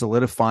job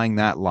solidifying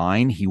that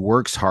line. He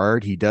works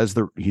hard. He does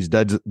the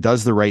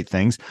right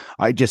things.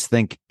 I just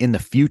think in the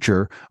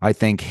future, I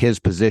think his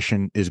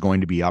position is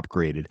going to be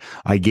upgraded.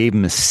 I gave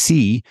him a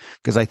C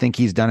because I think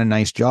he's done a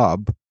nice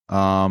job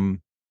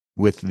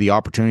with the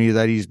opportunity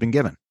that he's been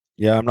given.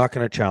 Yeah, I'm not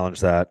going to challenge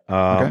that.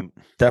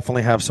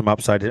 Definitely have some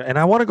upside. And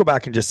I want to go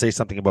back and just say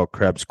something about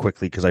Krebs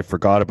quickly because I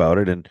forgot about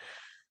it. And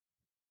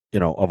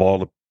of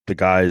all the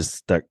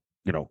guys that,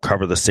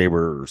 cover the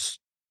Sabres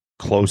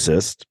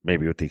closest,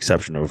 maybe with the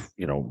exception of,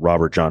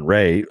 Robert John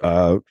Ray,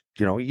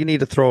 you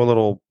need to throw a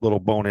little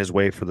bone his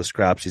way for the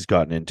scraps he's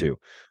gotten into.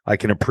 I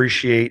can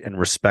appreciate and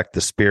respect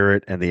the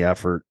spirit and the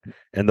effort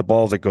and the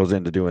balls that goes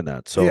into doing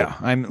that. So yeah,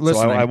 I'm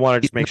listening. So I want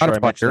to just make sure I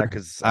mention that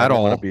because I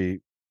don't want to be,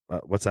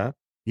 what's that?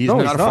 He's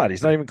not.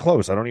 He's not even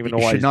close. I don't even know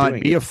why he's doing it. He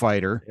should not be a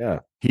fighter. Yeah.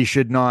 He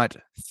should not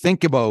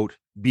think about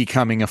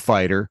becoming a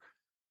fighter.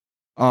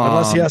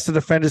 Unless he has to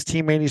defend his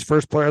teammate, he's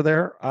first player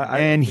there.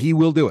 And he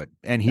will do it.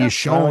 And he's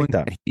shown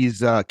that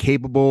he's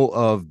capable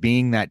of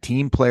being that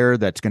team player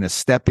that's going to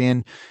step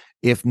in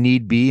if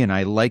need be. And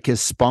I like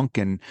his spunk.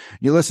 And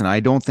you listen,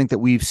 I don't think that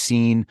we've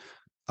seen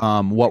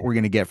what we're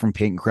going to get from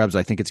Peyton Krebs.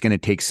 I think it's going to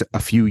take a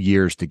few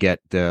years to get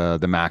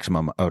the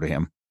maximum out of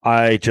him.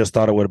 I just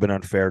thought it would have been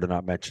unfair to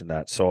not mention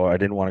that, so I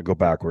didn't want to go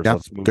backwards. Yeah,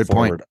 let's move good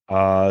forward.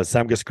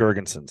 Zemgus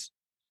Girgensons.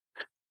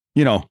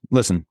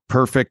 Listen,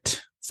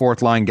 perfect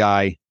fourth line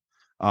guy,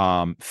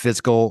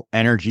 physical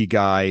energy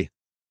guy,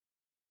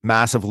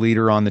 massive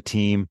leader on the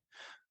team.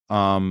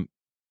 In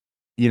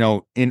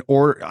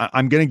order,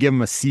 I'm going to give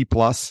him a C+.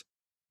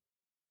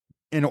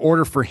 In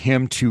order for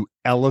him to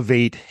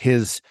elevate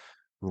his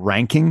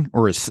ranking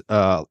or his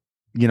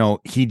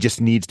he just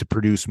needs to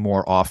produce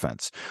more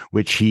offense,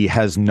 which he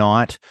has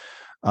not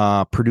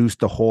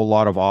produced a whole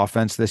lot of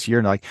offense this year.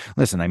 And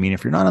listen, I mean,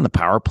 if you're not on the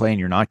power play and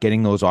you're not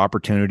getting those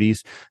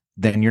opportunities,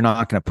 then you're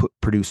not going to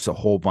produce a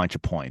whole bunch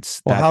of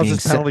points. Well, how's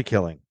his penalty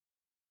killing?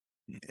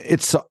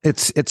 It's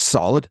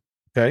solid.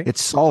 Okay.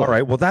 It's solid. All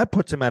right. Well, that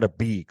puts him at a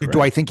B. Correct?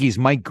 Do I think he's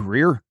Mike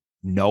Greer?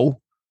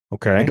 No.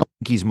 Okay. I don't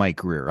think he's Mike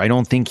Greer. I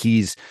don't think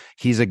he's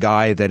a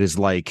guy that is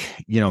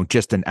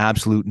just an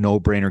absolute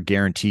no-brainer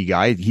guarantee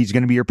guy. He's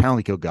going to be your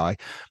penalty kill guy,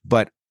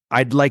 but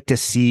I'd like to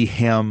see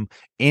him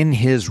in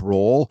his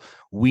role.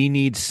 We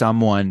need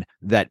someone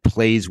that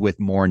plays with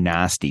more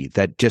nasty,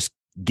 that just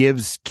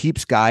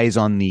keeps guys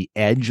on the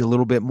edge a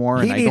little bit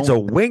more. He needs a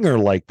winger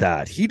like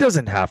that. He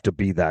doesn't have to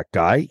be that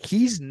guy.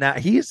 He's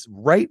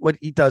right what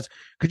he does.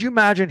 Could you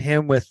imagine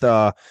him with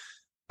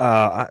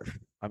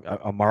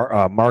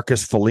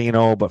Marcus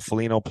Foligno, but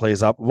Foligno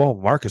plays up. Well,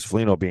 Marcus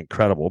Foligno would be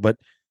incredible, but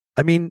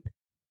I mean,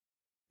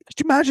 could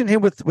you imagine him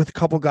with a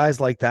couple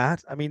guys like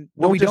that? I mean,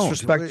 no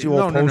disrespect to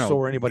Oposo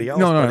or anybody else.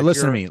 No.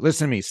 Listen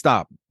to me.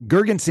 Stop.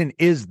 Girgensson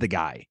is the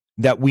guy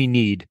that we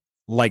need,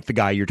 like the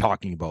guy you're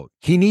talking about.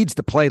 He needs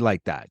to play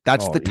like that.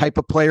 That's the type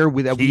of player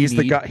that we need. He's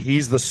the guy.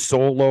 He's the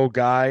solo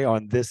guy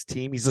on this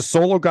team. He's a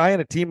solo guy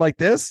on a team like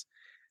this.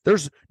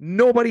 There's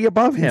nobody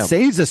above him.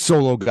 Say he's a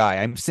solo guy.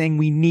 I'm saying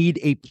we need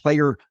a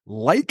player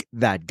like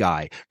that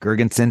guy.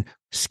 Girgensson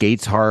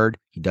skates hard.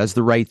 He does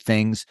the right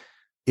things.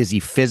 Is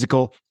he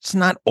physical? It's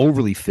not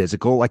overly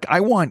physical. I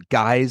want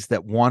guys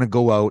that want to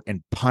go out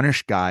and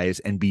punish guys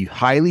and be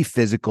highly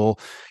physical.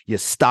 You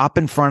stop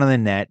in front of the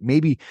net,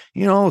 maybe,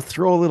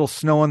 throw a little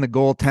snow on the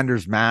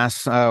goaltender's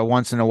mask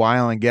once in a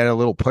while and get a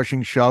little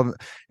pushing shove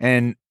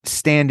and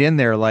stand in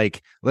there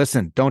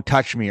listen, don't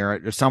touch me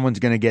or someone's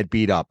going to get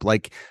beat up.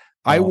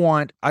 I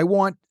want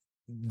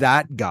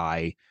that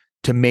guy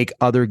to make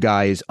other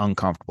guys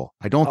uncomfortable.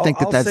 I don't think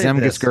that's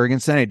Zemgus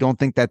Girgensson. I don't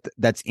think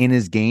that's in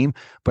his game,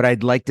 but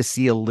I'd like to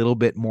see a little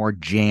bit more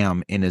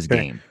jam in his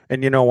game.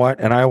 And you know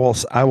what? And I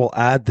will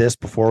add this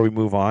before we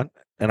move on.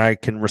 And I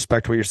can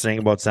respect what you're saying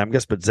about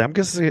Zemgus, but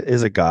Zemgus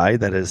is a guy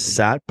that has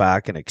sat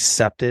back and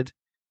accepted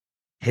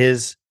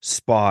his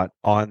spot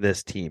on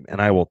this team.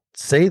 And I will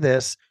say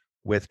this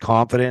with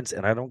confidence,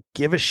 and I don't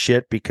give a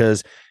shit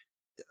because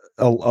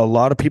a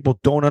lot of people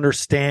don't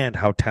understand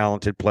how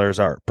talented players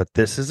are, but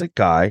this is a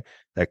guy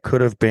that could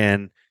have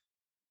been.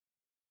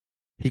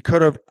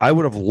 I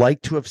would have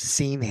liked to have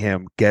seen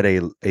him get a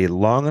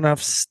long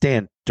enough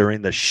stint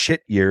during the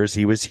shit years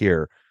he was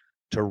here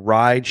to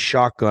ride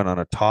shotgun on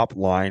a top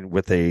line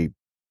with a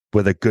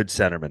good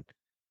centerman,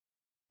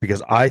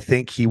 because I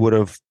think he would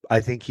have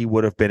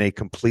been a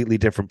completely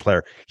different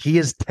player. He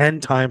is 10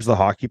 times the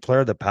hockey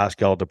player that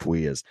Pascal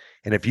Dupuis is.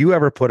 And if you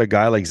ever put a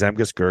guy like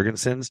Zemgus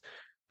Girgensons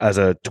as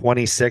a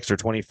 26 or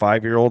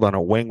 25-year-old on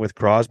a wing with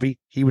Crosby,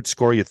 he would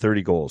score you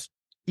 30 goals.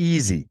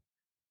 Easy.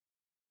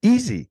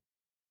 I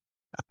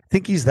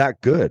think he's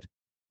that good.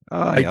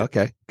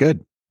 Okay,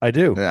 good. I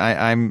do.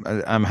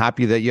 I'm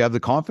happy that you have the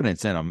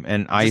confidence in him,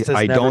 and I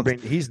don't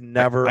think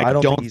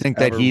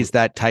that he's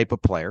that type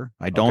of player.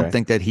 I don't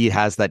think that he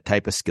has that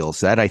type of skill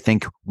set. I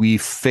think we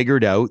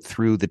figured out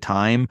through the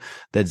time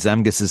that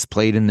Zemgus has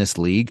played in this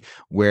league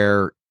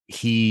where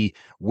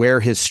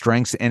his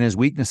strengths and his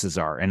weaknesses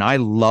are. And I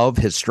love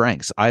his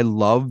strengths. I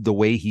love the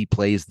way he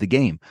plays the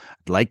game.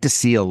 I'd like to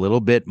see a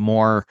little bit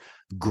more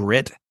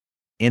grit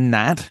in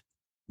that,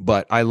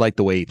 but I like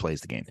the way he plays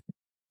the game.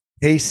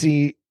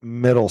 Casey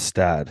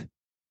Middlestad.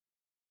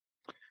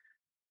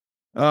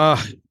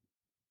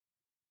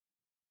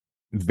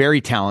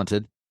 Very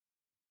talented.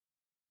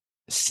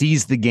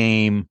 Sees the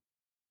game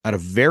at a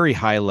very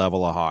high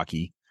level of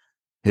hockey.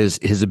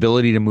 His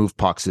ability to move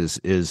pucks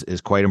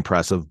is quite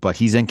impressive, but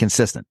he's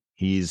inconsistent.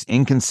 He's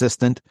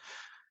inconsistent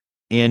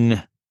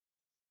in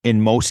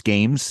most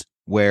games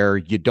where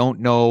you don't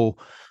know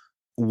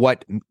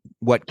what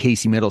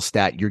Casey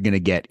Middlestat you're going to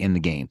get in the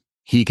game.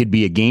 He could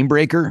be a game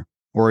breaker,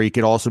 or he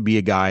could also be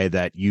a guy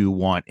that you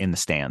want in the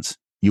stands.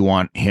 You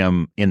want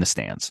him in the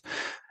stands.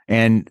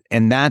 And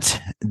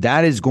that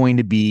is going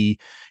to be,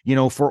 in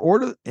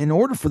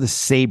order for the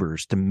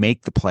Sabres to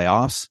make the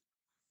playoffs,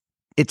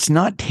 it's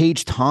not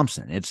Tage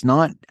Thompson. It's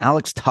not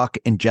Alex Tuck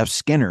and Jeff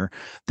Skinner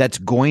that's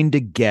going to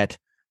get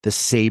the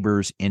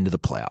Sabres into the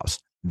playoffs.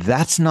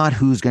 That's not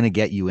who's going to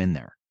get you in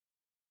there.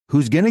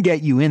 who's going to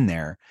get you in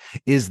there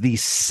is the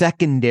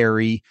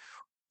secondary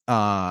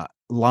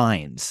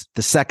lines,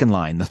 the second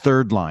line, the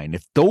third line.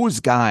 If those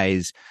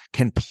guys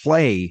can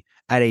play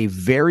at a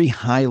very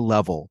high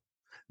level,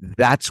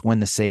 that's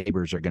when the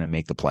Sabres are going to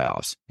make the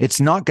playoffs. It's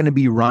not going to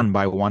be run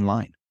by one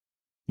line.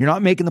 You're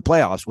not making the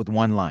playoffs with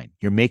one line.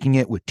 You're making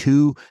it with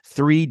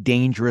 2-3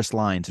 dangerous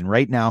lines. And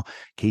right now,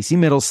 Casey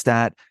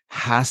Middlestat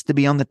has to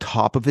be on the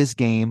top of his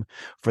game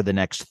for the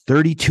next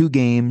 32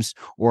 games,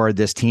 or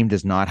this team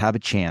does not have a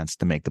chance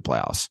to make the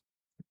playoffs.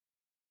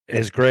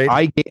 Is great.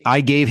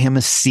 I gave him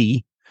a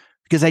C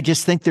because I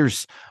just think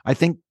I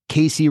think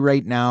Casey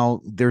right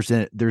now, there's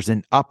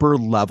an upper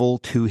level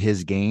to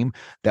his game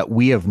that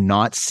we have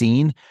not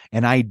seen.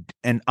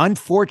 And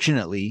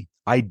unfortunately,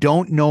 I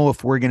don't know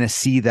if we're going to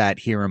see that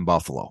here in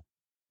Buffalo.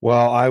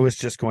 Well, I was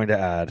just going to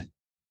add,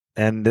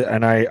 and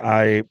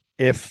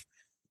if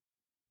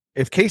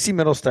Casey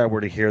Middlestat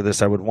were to hear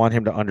this, I would want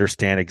him to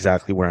understand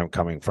exactly where I'm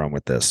coming from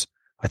with this.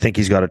 I think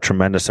he's got a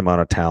tremendous amount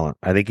of talent.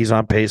 I think he's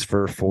on pace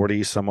for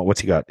 40 somewhat.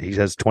 What's he got? He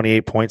has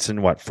 28 points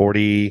in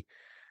 40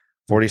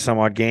 some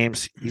odd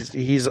games.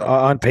 He's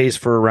on pace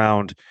for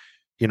around,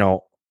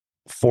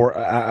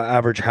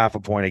 average half a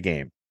point a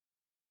game,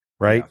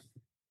 right? Yeah.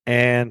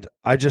 And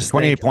I just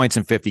 28 points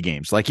in 50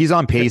 games. Like he's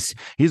on pace.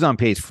 He's on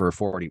pace for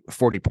 40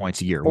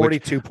 points a year.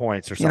 42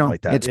 points or something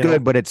like that. It's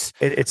good, but it's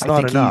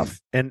not enough.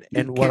 And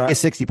what a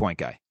 60-point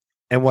guy.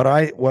 And what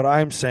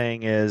I'm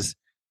saying is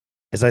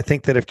I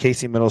think that if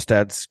Casey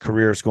Middlestat's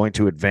career is going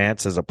to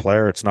advance as a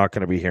player, it's not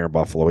going to be here in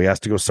Buffalo. He has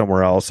to go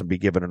somewhere else and be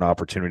given an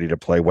opportunity to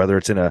play, whether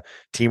it's in a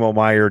Timo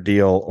Meier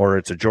deal or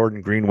it's a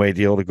Jordan Greenway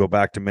deal to go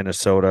back to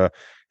Minnesota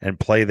and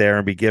play there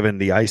and be given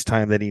the ice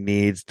time that he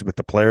needs with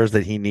the players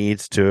that he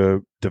needs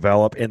to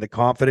develop and the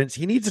confidence.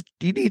 He needs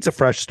a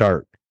fresh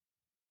start.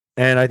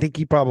 And I think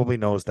he probably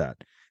knows that.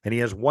 And he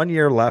has 1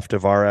 year left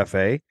of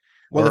RFA.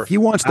 Well, if he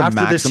wants to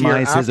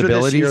maximize his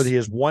abilities, he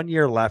has 1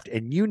 year left,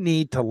 and you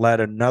need to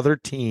let another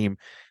team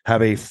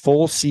have a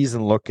full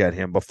season look at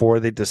him before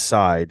they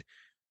decide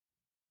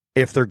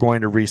if they're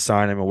going to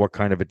re-sign him and what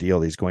kind of a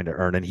deal he's going to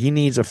earn. And he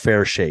needs a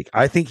fair shake.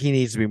 I think he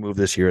needs to be moved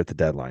this year at the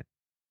deadline.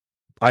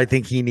 I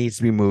think he needs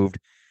to be moved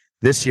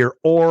this year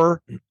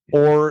or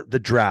the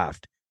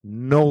draft,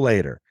 no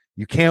later.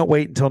 You can't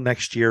wait until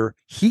next year.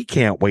 He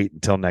can't wait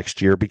until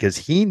next year because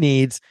he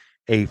needs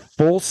a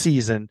full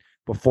season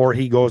before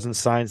he goes and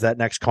signs that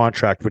next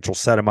contract, which will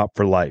set him up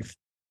for life.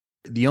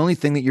 The only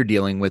thing that you're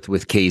dealing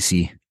with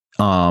Casey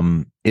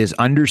is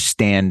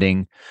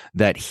understanding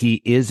that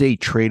he is a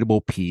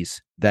tradable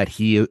piece, that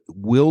he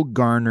will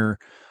garner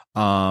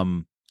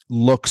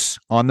looks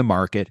on the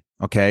market.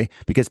 Okay.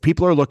 Because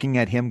people are looking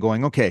at him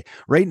going, okay,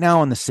 right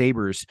now on the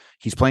Sabres,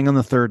 he's playing on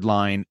the third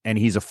line and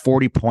he's a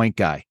 40-point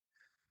guy.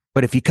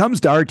 But if he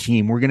comes to our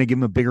team, we're going to give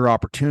him a bigger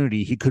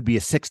opportunity. He could be a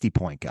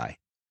 60-point guy.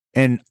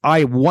 And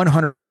I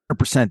 100%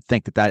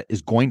 think that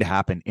is going to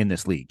happen in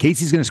this league.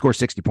 Casey's going to score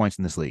 60 points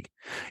in this league.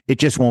 It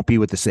just won't be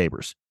with the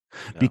Sabres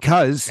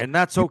and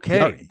that's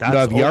okay. You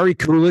have Jari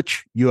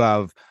Kulich, you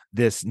have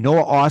this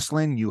Noah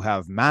Ostlund, you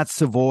have Matt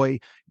Savoy,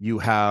 you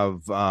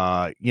have,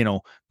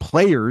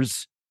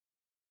 players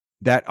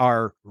that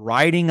are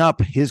riding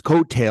up his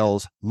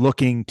coattails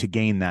looking to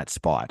gain that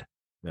spot.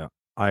 Yeah,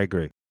 I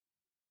agree.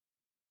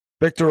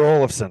 Victor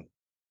Olofsson.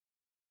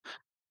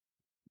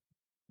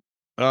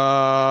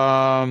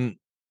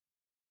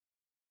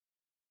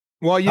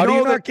 Well, how do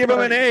you not give him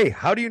an A?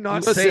 How do you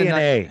not say an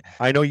A?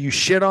 I know you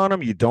shit on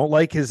him. You don't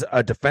like his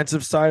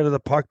defensive side of the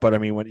puck, but I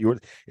mean,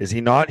 is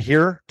he not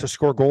here to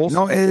score goals?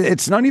 No,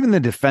 it's not even the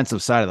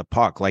defensive side of the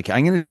puck. Like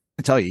I'm going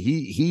to tell you,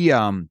 he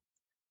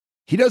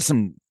does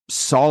some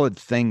solid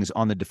things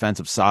on the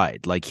defensive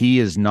side. Like he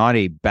is not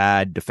a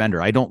bad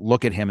defender. I don't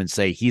look at him and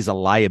say he's a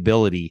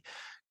liability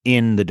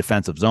in the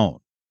defensive zone.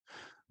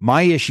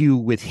 My issue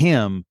with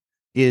him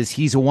is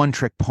he's a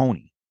one-trick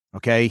pony.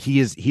 Okay,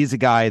 he's a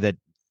guy that.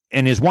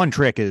 And his one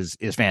trick is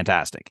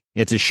fantastic.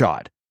 It's his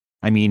shot.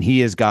 I mean, he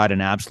has got an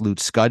absolute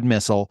scud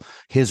missile.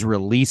 His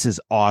release is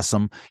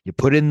awesome. You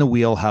put it in the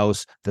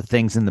wheelhouse, the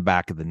thing's in the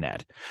back of the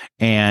net.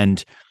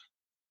 And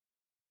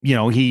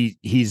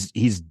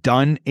he's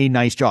done a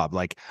nice job.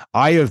 Like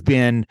I have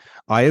been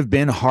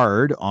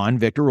hard on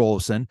Victor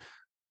Olofsson,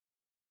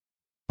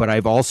 but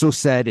I've also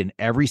said in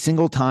every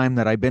single time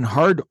that I've been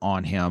hard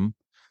on him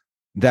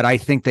that I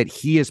think that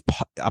he is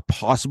a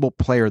possible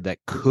player that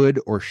could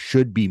or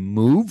should be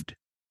moved.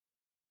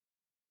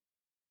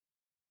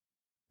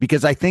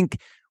 Because I think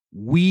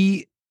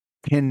we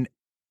can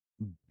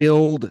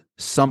build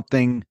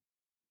something,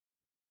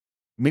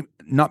 maybe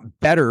not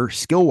better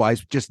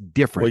skill-wise, just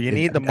different. Well, you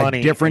need the money.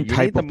 A different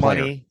type of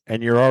player. Money,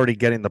 and you're already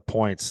getting the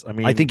points. I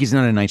mean, I think he's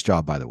done a nice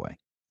job, by the way.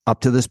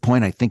 Up to this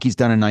point, I think he's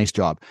done a nice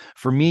job.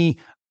 For me,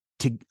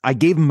 I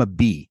gave him a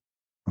B.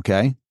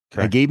 Okay?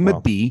 I gave him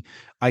a B.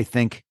 I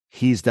think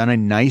he's done a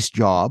nice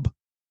job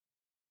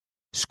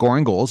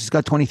scoring goals. He's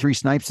got 23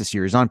 snipes this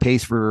year. He's on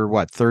pace for,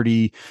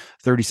 30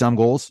 some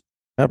goals?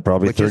 Yeah,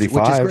 probably 35.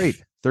 Which is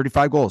great.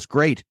 35 goals.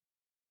 Great.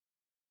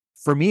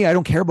 For me, I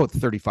don't care about the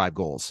 35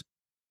 goals.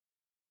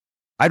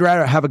 I'd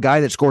rather have a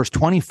guy that scores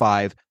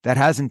 25 that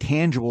has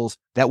intangibles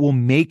that will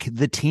make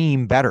the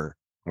team better.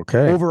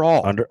 Okay.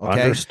 Overall. Okay.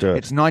 Understood.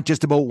 It's not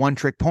just about one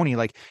trick pony.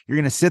 Like, you're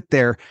going to sit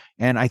there,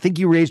 and I think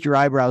you raised your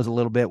eyebrows a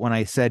little bit when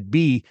I said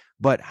B,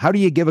 but how do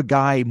you give a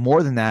guy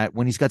more than that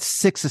when he's got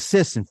 6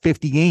 assists in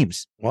 50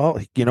 games? Well,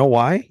 you know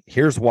why?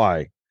 Here's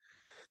why.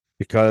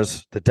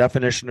 Because the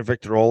definition of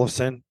Victor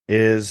Olofsson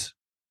is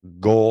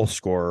goal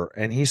scorer,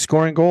 and he's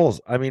scoring goals.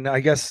 I mean,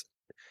 I guess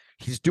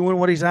he's doing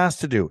what he's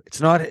asked to do. It's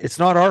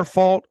not our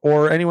fault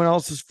or anyone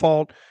else's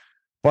fault,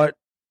 but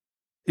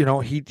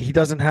he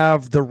doesn't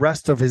have the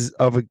rest of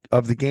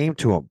the game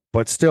to him.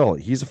 But still,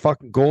 he's a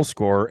fucking goal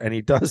scorer, and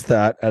he does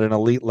that at an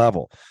elite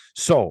level.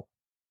 So,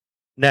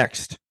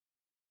 next,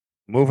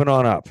 moving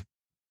on up.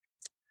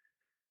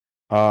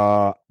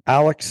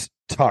 Alex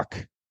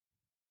Tuch.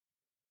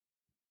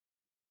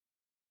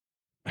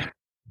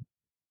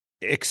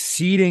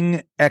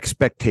 Exceeding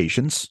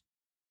expectations.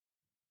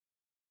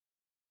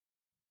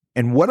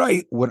 And when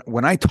I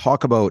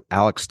talk about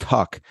Alex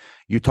Tuch,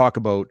 you talk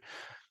about,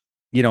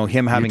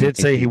 him having. You did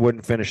say he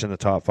wouldn't finish in the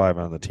top 5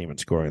 on the team in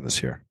scoring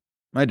this year.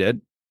 I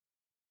did.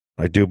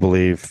 I do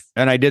believe.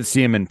 And I did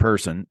see him in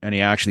person, and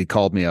he actually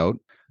called me out.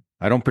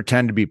 I don't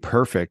pretend to be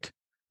perfect,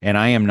 and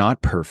I am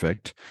not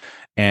perfect.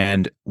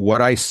 And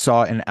what I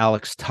saw in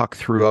Alex Tuch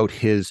throughout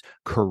his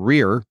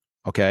career,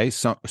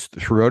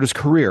 throughout his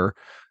career,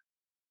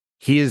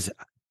 he is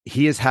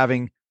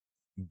having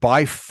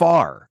by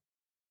far,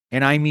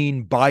 and I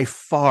mean by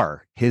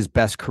far, his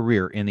best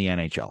career in the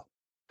NHL.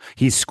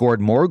 He's scored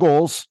more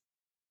goals.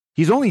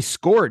 He's only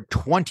scored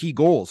 20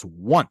 goals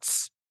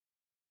once.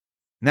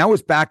 And that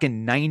was back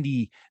in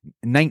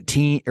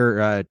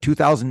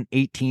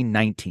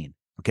 2018-19.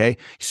 Okay.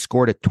 He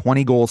scored a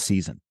 20-goal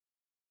season.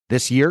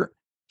 This year,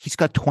 he's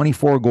got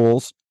 24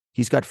 goals.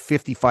 He's got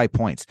 55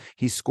 points.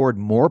 He's scored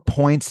more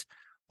points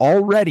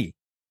already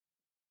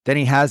than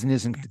he has in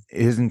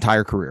his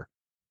entire career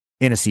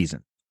in a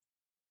season.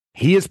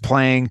 He is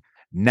playing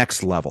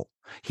next level.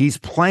 He's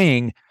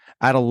playing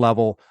at a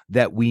level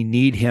that we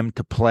need him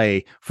to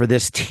play for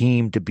this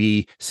team to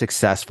be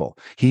successful.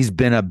 He's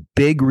been a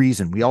big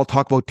reason. We all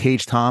talk about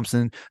Tage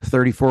Thompson,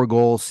 34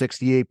 goals,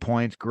 68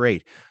 points.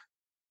 Great.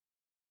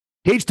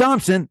 Tage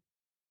Thompson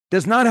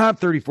does not have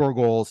 34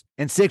 goals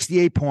and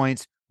 68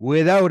 points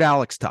without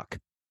Alex Tuch.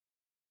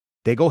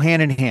 They go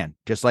hand in hand,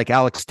 just like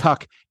Alex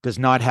Tuch does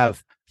not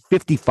have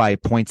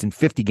 55 points in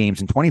 50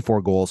 games and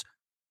 24 goals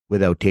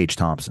without Tage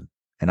Thompson.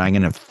 And I'm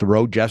going to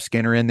throw Jeff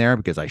Skinner in there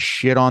because I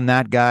shit on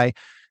that guy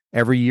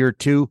every year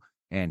too,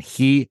 and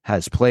he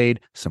has played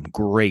some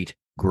great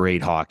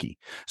hockey.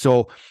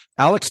 So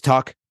Alex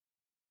Tuch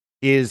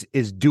is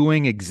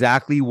doing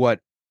exactly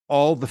what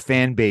all the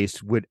fan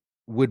base would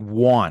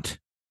want,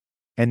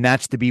 and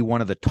that's to be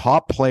one of the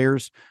top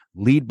players,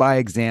 lead by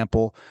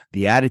example.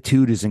 The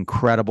attitude is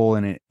incredible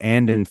and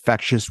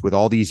infectious with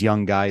all these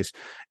young guys,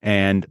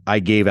 and I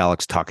gave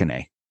Alex Tuch an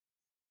A.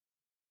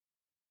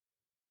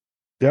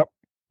 Yep,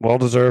 well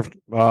deserved.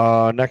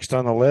 Next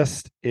on the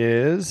list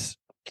is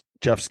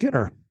Jeff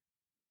Skinner.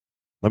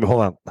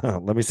 Hold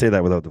on. Let me say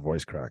that without the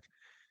voice crack.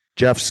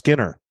 Jeff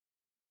Skinner.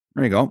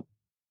 There you go.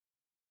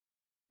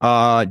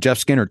 Jeff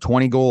Skinner,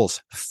 20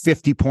 goals,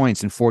 50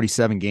 points in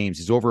 47 games.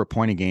 He's over a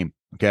point a game.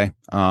 Okay.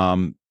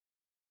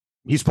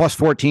 He's plus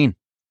 14.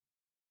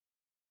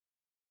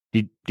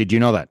 Did you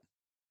know that?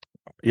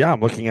 Yeah,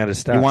 I'm looking at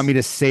his stats. You want me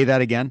to say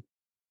that again?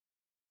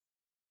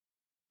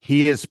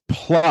 He is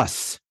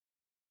plus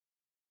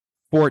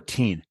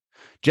 14.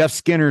 Jeff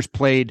Skinner's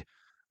played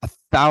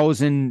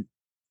 1,000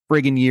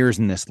 friggin' years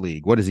in this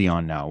league. What is he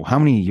on now? How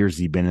many years has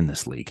he been in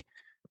this league?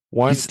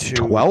 He's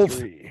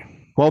 12?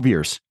 12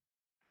 years.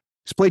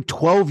 He's played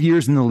 12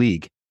 years in the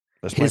league.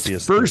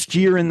 His first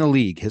year in the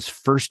league,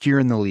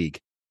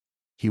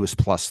 he was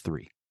plus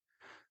 3.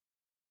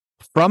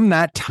 From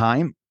that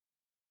time,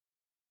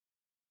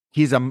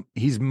 he's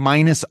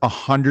minus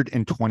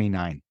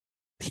 129.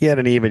 He had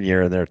an even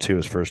year in there too,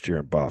 his first year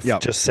in Buff.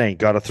 Yep. Just saying,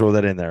 got to throw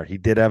that in there. He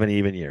did have an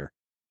even year.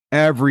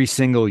 Every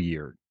single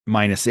year.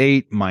 Minus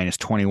 8, minus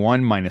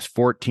 21, minus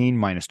 14,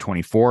 minus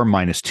 24,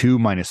 minus 2,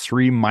 minus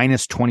 3,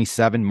 minus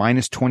 27,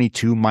 minus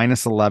 22,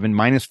 minus 11,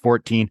 minus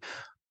 14,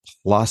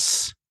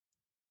 plus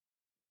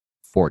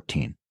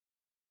 14.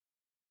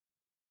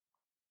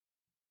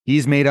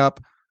 He's made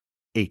up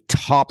a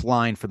top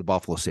line for the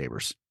Buffalo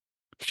Sabres.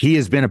 He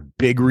has been a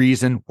big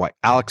reason why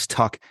Alex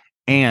Tuch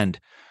and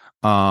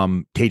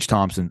Tage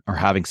Thompson are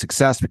having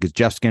success, because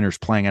Jeff Skinner's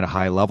playing at a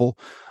high level.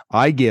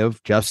 I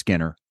give Jeff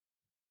Skinner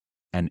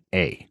an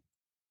A,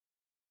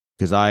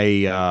 because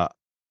I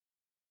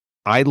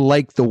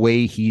like the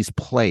way he's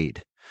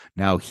played.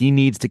 Now he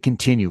needs to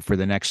continue for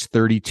the next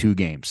 32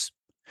 games.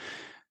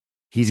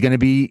 He's going to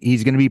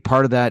be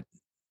part of that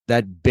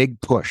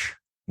big push.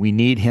 We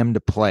need him to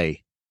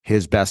play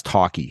his best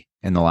hockey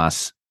in the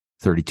last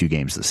 32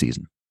 games of the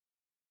season.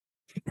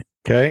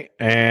 Okay,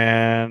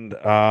 and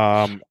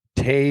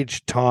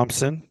Tage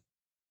Thompson.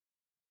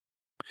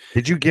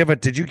 Did you give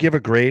a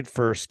grade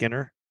for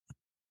Skinner?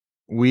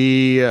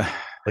 I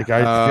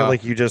feel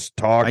like you just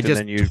talked. I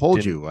just and then you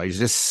told you. I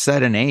just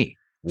said an A.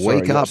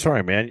 Wake up.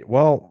 Sorry, man.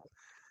 Well,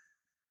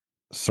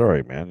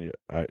 sorry, man.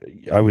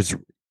 I was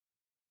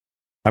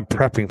I'm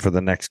prepping for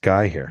the next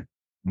guy here.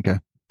 Okay.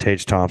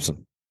 Tage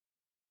Thompson.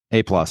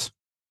 A plus.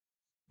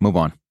 Move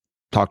on.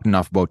 Talked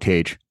enough about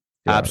Tage.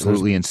 Yeah,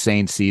 Absolutely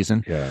insane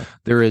season. Yeah.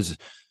 There is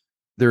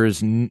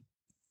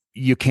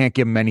you can't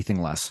give him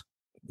anything less.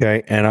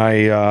 Okay. And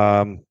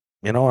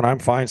and I'm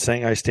fine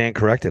saying I stand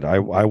corrected. I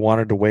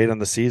wanted to wait on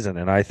the season.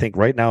 And I think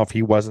right now, if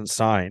he wasn't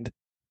signed,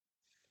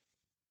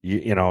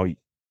 you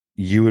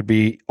would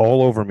be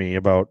all over me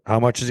about how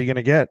much is he going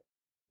to get.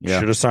 Yeah.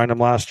 Should have signed him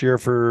last year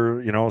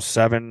for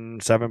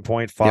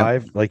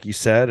 7.5, like you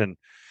said, and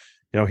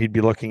he'd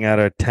be looking at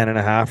a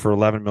 10.5 or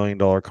 $11 million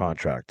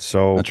contract.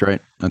 So That's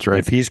right.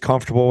 if he's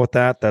comfortable with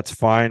that, that's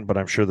fine. But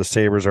I'm sure the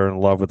Sabres are in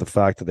love with the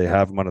fact that they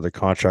have him under the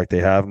contract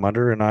they have him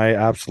under, and I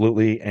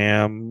absolutely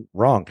am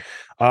wrong.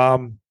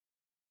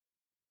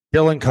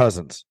 Dylan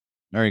Cousins.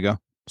 There you go.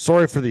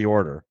 Sorry for the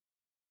order.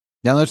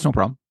 Yeah, that's no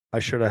problem. I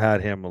should have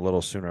had him a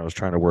little sooner. I was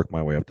trying to work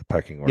my way up the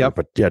pecking order. Yep.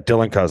 But yeah,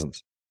 Dylan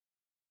Cousins.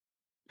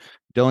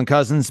 Dylan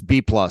Cousins,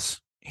 B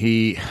plus.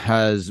 He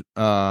has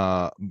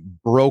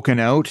broken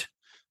out,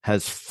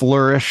 has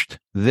flourished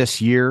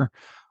this year,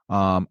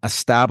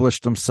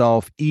 established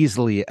himself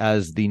easily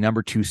as the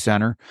number 2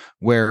 center,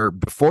 where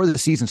before the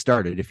season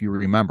started, if you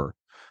remember,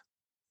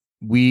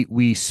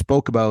 we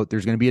spoke about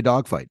there's going to be a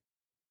dogfight.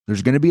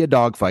 There's going to be a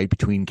dogfight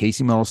between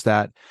Casey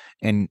Middlestat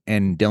and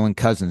Dylan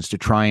Cousins to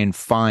try and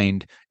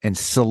find and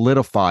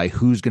solidify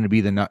who's going to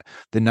be the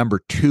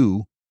number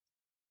 2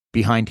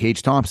 behind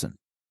Tage Thompson.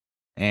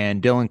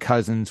 And Dylan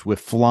Cousins with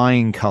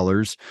flying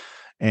colors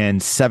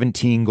and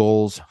 17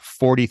 goals,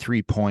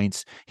 43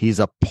 points. He's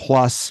a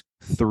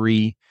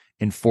 +3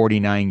 in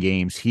 49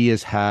 games. He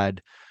has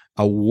had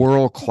a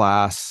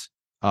world-class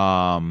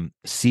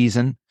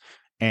season,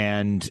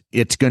 and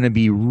it's going to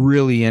be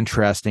really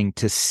interesting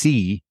to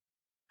see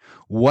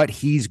what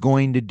he's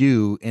going to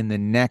do in the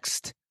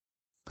next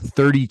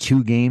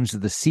 32 games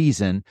of the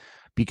season,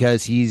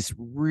 because he's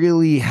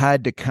really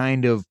had to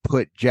kind of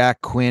put Jack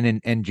Quinn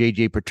and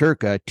JJ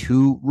Peterka,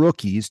 2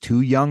 rookies,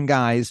 2 young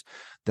guys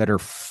that are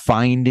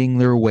finding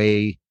their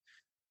way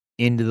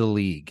into the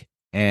league.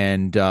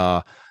 And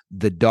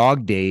the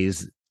dog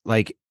days,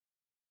 like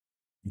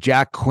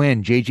Jack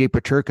Quinn, JJ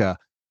Peterka,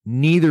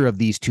 neither of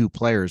these 2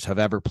 players have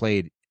ever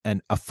played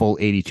a full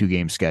 82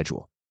 game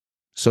schedule.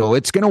 So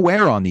it's going to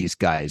wear on these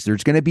guys.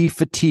 There's going to be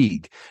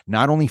fatigue,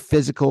 not only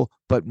physical,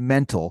 but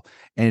mental.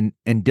 And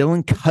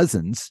Dylan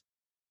Cousins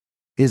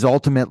is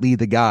ultimately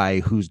the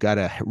guy who's got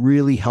to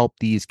really help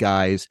these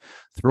guys,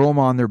 throw them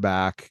on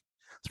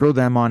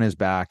his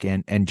back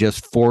and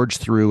just forge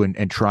through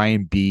and try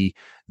and be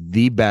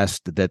the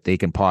best that they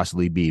can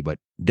possibly be. But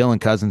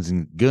Dylan Cousins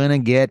is going to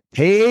get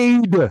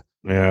paid.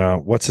 Yeah.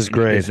 What's his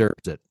grade? He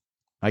deserves it.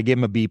 I give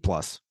him a B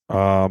plus.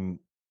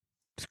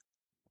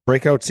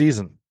 Breakout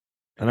season.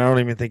 And I don't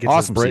even think it's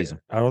awesome season.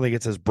 I don't think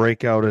it's as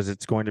breakout as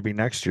it's going to be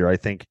next year. I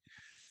think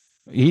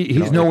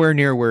he's nowhere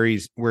near where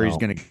he's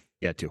going to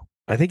get to.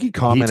 I think he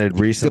commented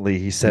recently.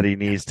 He said he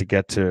needs to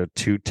get to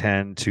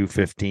 210,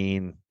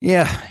 215.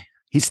 Yeah,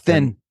 he's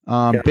thin.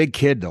 Big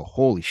kid though.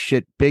 Holy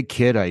shit, big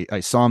kid. I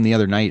saw him the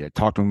other night. I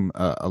talked to him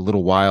a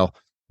little while.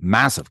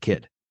 Massive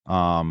kid.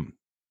 I'm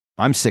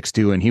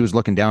 6'2", and he was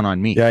looking down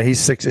on me. Yeah, he's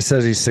 6. It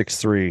says he's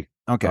 6'3".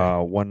 Okay,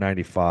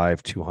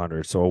 195,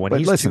 200. So when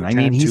he's listen, I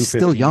mean, he's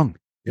still young.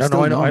 Yeah,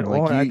 no, I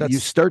know. You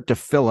start to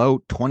fill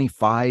out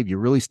 25. You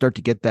really start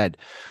to get that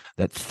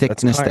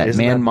thickness, that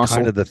man muscle.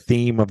 Kind of the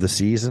theme of the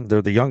season.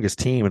 They're the youngest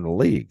team in the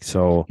league.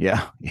 So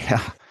yeah.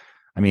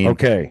 I mean,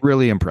 okay.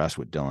 Really impressed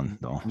with Dylan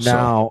though.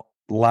 Now,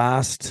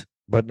 last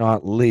but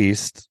not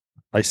least,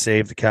 I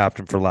saved the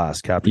captain for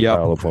last. Captain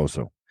Kyle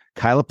Oposo.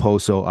 Kyle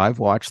Oposo. I've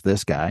watched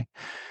this guy.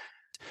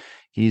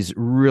 He's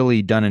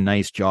really done a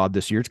nice job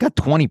this year. He's got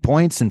 20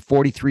 points in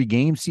 43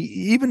 games.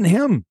 Even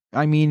him,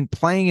 I mean,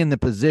 playing in the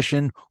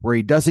position where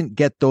he doesn't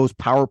get those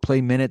power play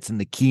minutes and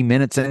the key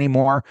minutes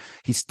anymore,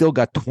 he's still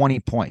got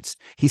 20 points.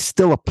 He's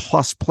still a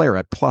plus player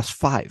at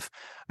 +5.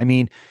 I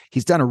mean,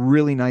 he's done a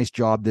really nice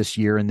job this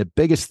year. And the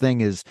biggest thing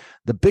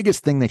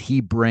that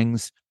he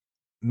brings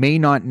may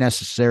not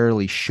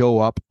necessarily show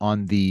up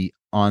on the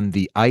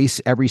ice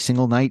every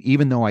single night,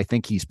 even though I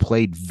think he's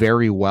played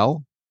very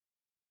well.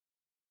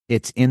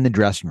 It's in the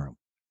dressing room.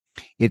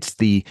 It's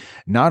the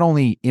not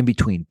only in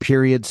between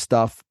period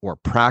stuff or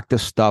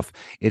practice stuff,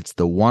 it's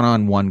the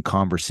one-on-one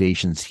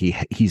conversations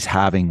he's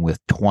having with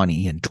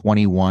 20 and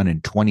 21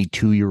 and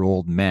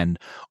 22-year-old men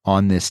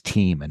on this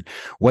team. And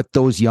what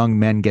those young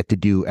men get to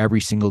do every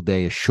single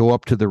day is show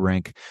up to the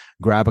rink,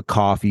 grab a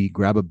coffee,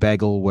 grab a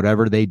bagel,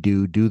 whatever they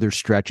do their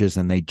stretches,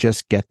 and they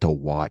just get to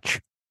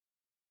watch.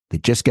 They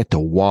just get to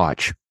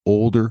watch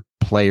older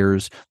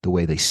players, the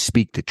way they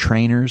speak to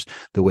trainers,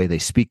 the way they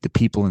speak to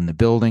people in the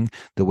building,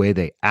 the way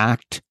they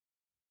act,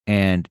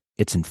 and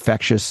it's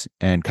infectious.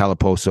 And Kyle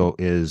Oposo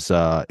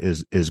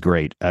is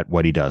great at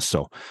what he does.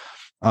 So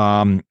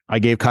I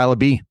gave Kyle a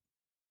B.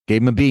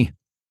 Gave him a B.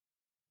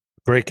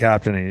 Great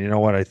captain, and you know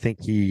what? I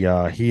think he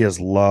has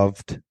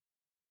loved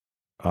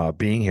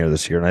being here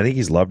this year, and I think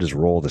he's loved his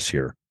role this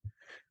year.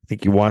 I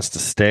think he wants to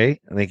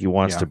stay. I think he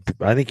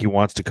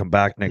wants to come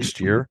back next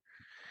year.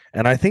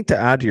 And I think, to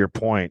add to your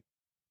point,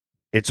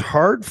 it's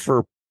hard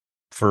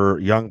for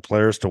young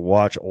players to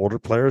watch older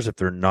players if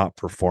they're not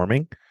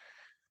performing,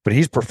 but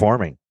he's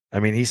performing. I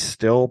mean, he's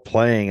still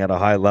playing at a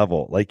high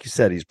level. Like you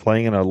said, he's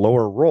playing in a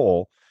lower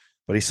role,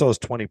 but he still has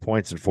 20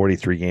 points in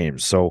 43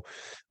 games. So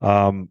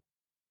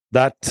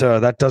that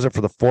does it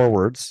for the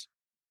forwards.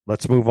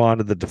 Let's move on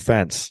to the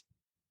defense.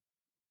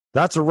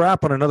 That's a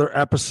wrap on another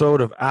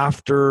episode of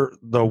After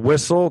the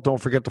Whistle.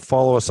 Don't forget to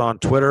follow us on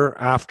Twitter,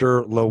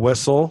 After the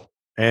Whistle,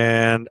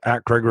 and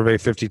at Craig Rivet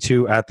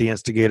 52, at the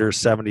Instigator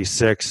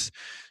 76.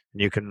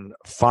 And you can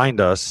find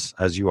us,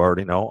 as you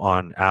already know,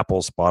 on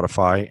Apple,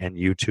 Spotify, and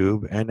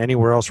YouTube, and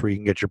anywhere else where you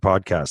can get your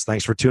podcasts.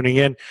 Thanks for tuning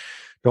in.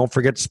 Don't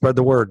forget to spread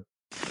the word.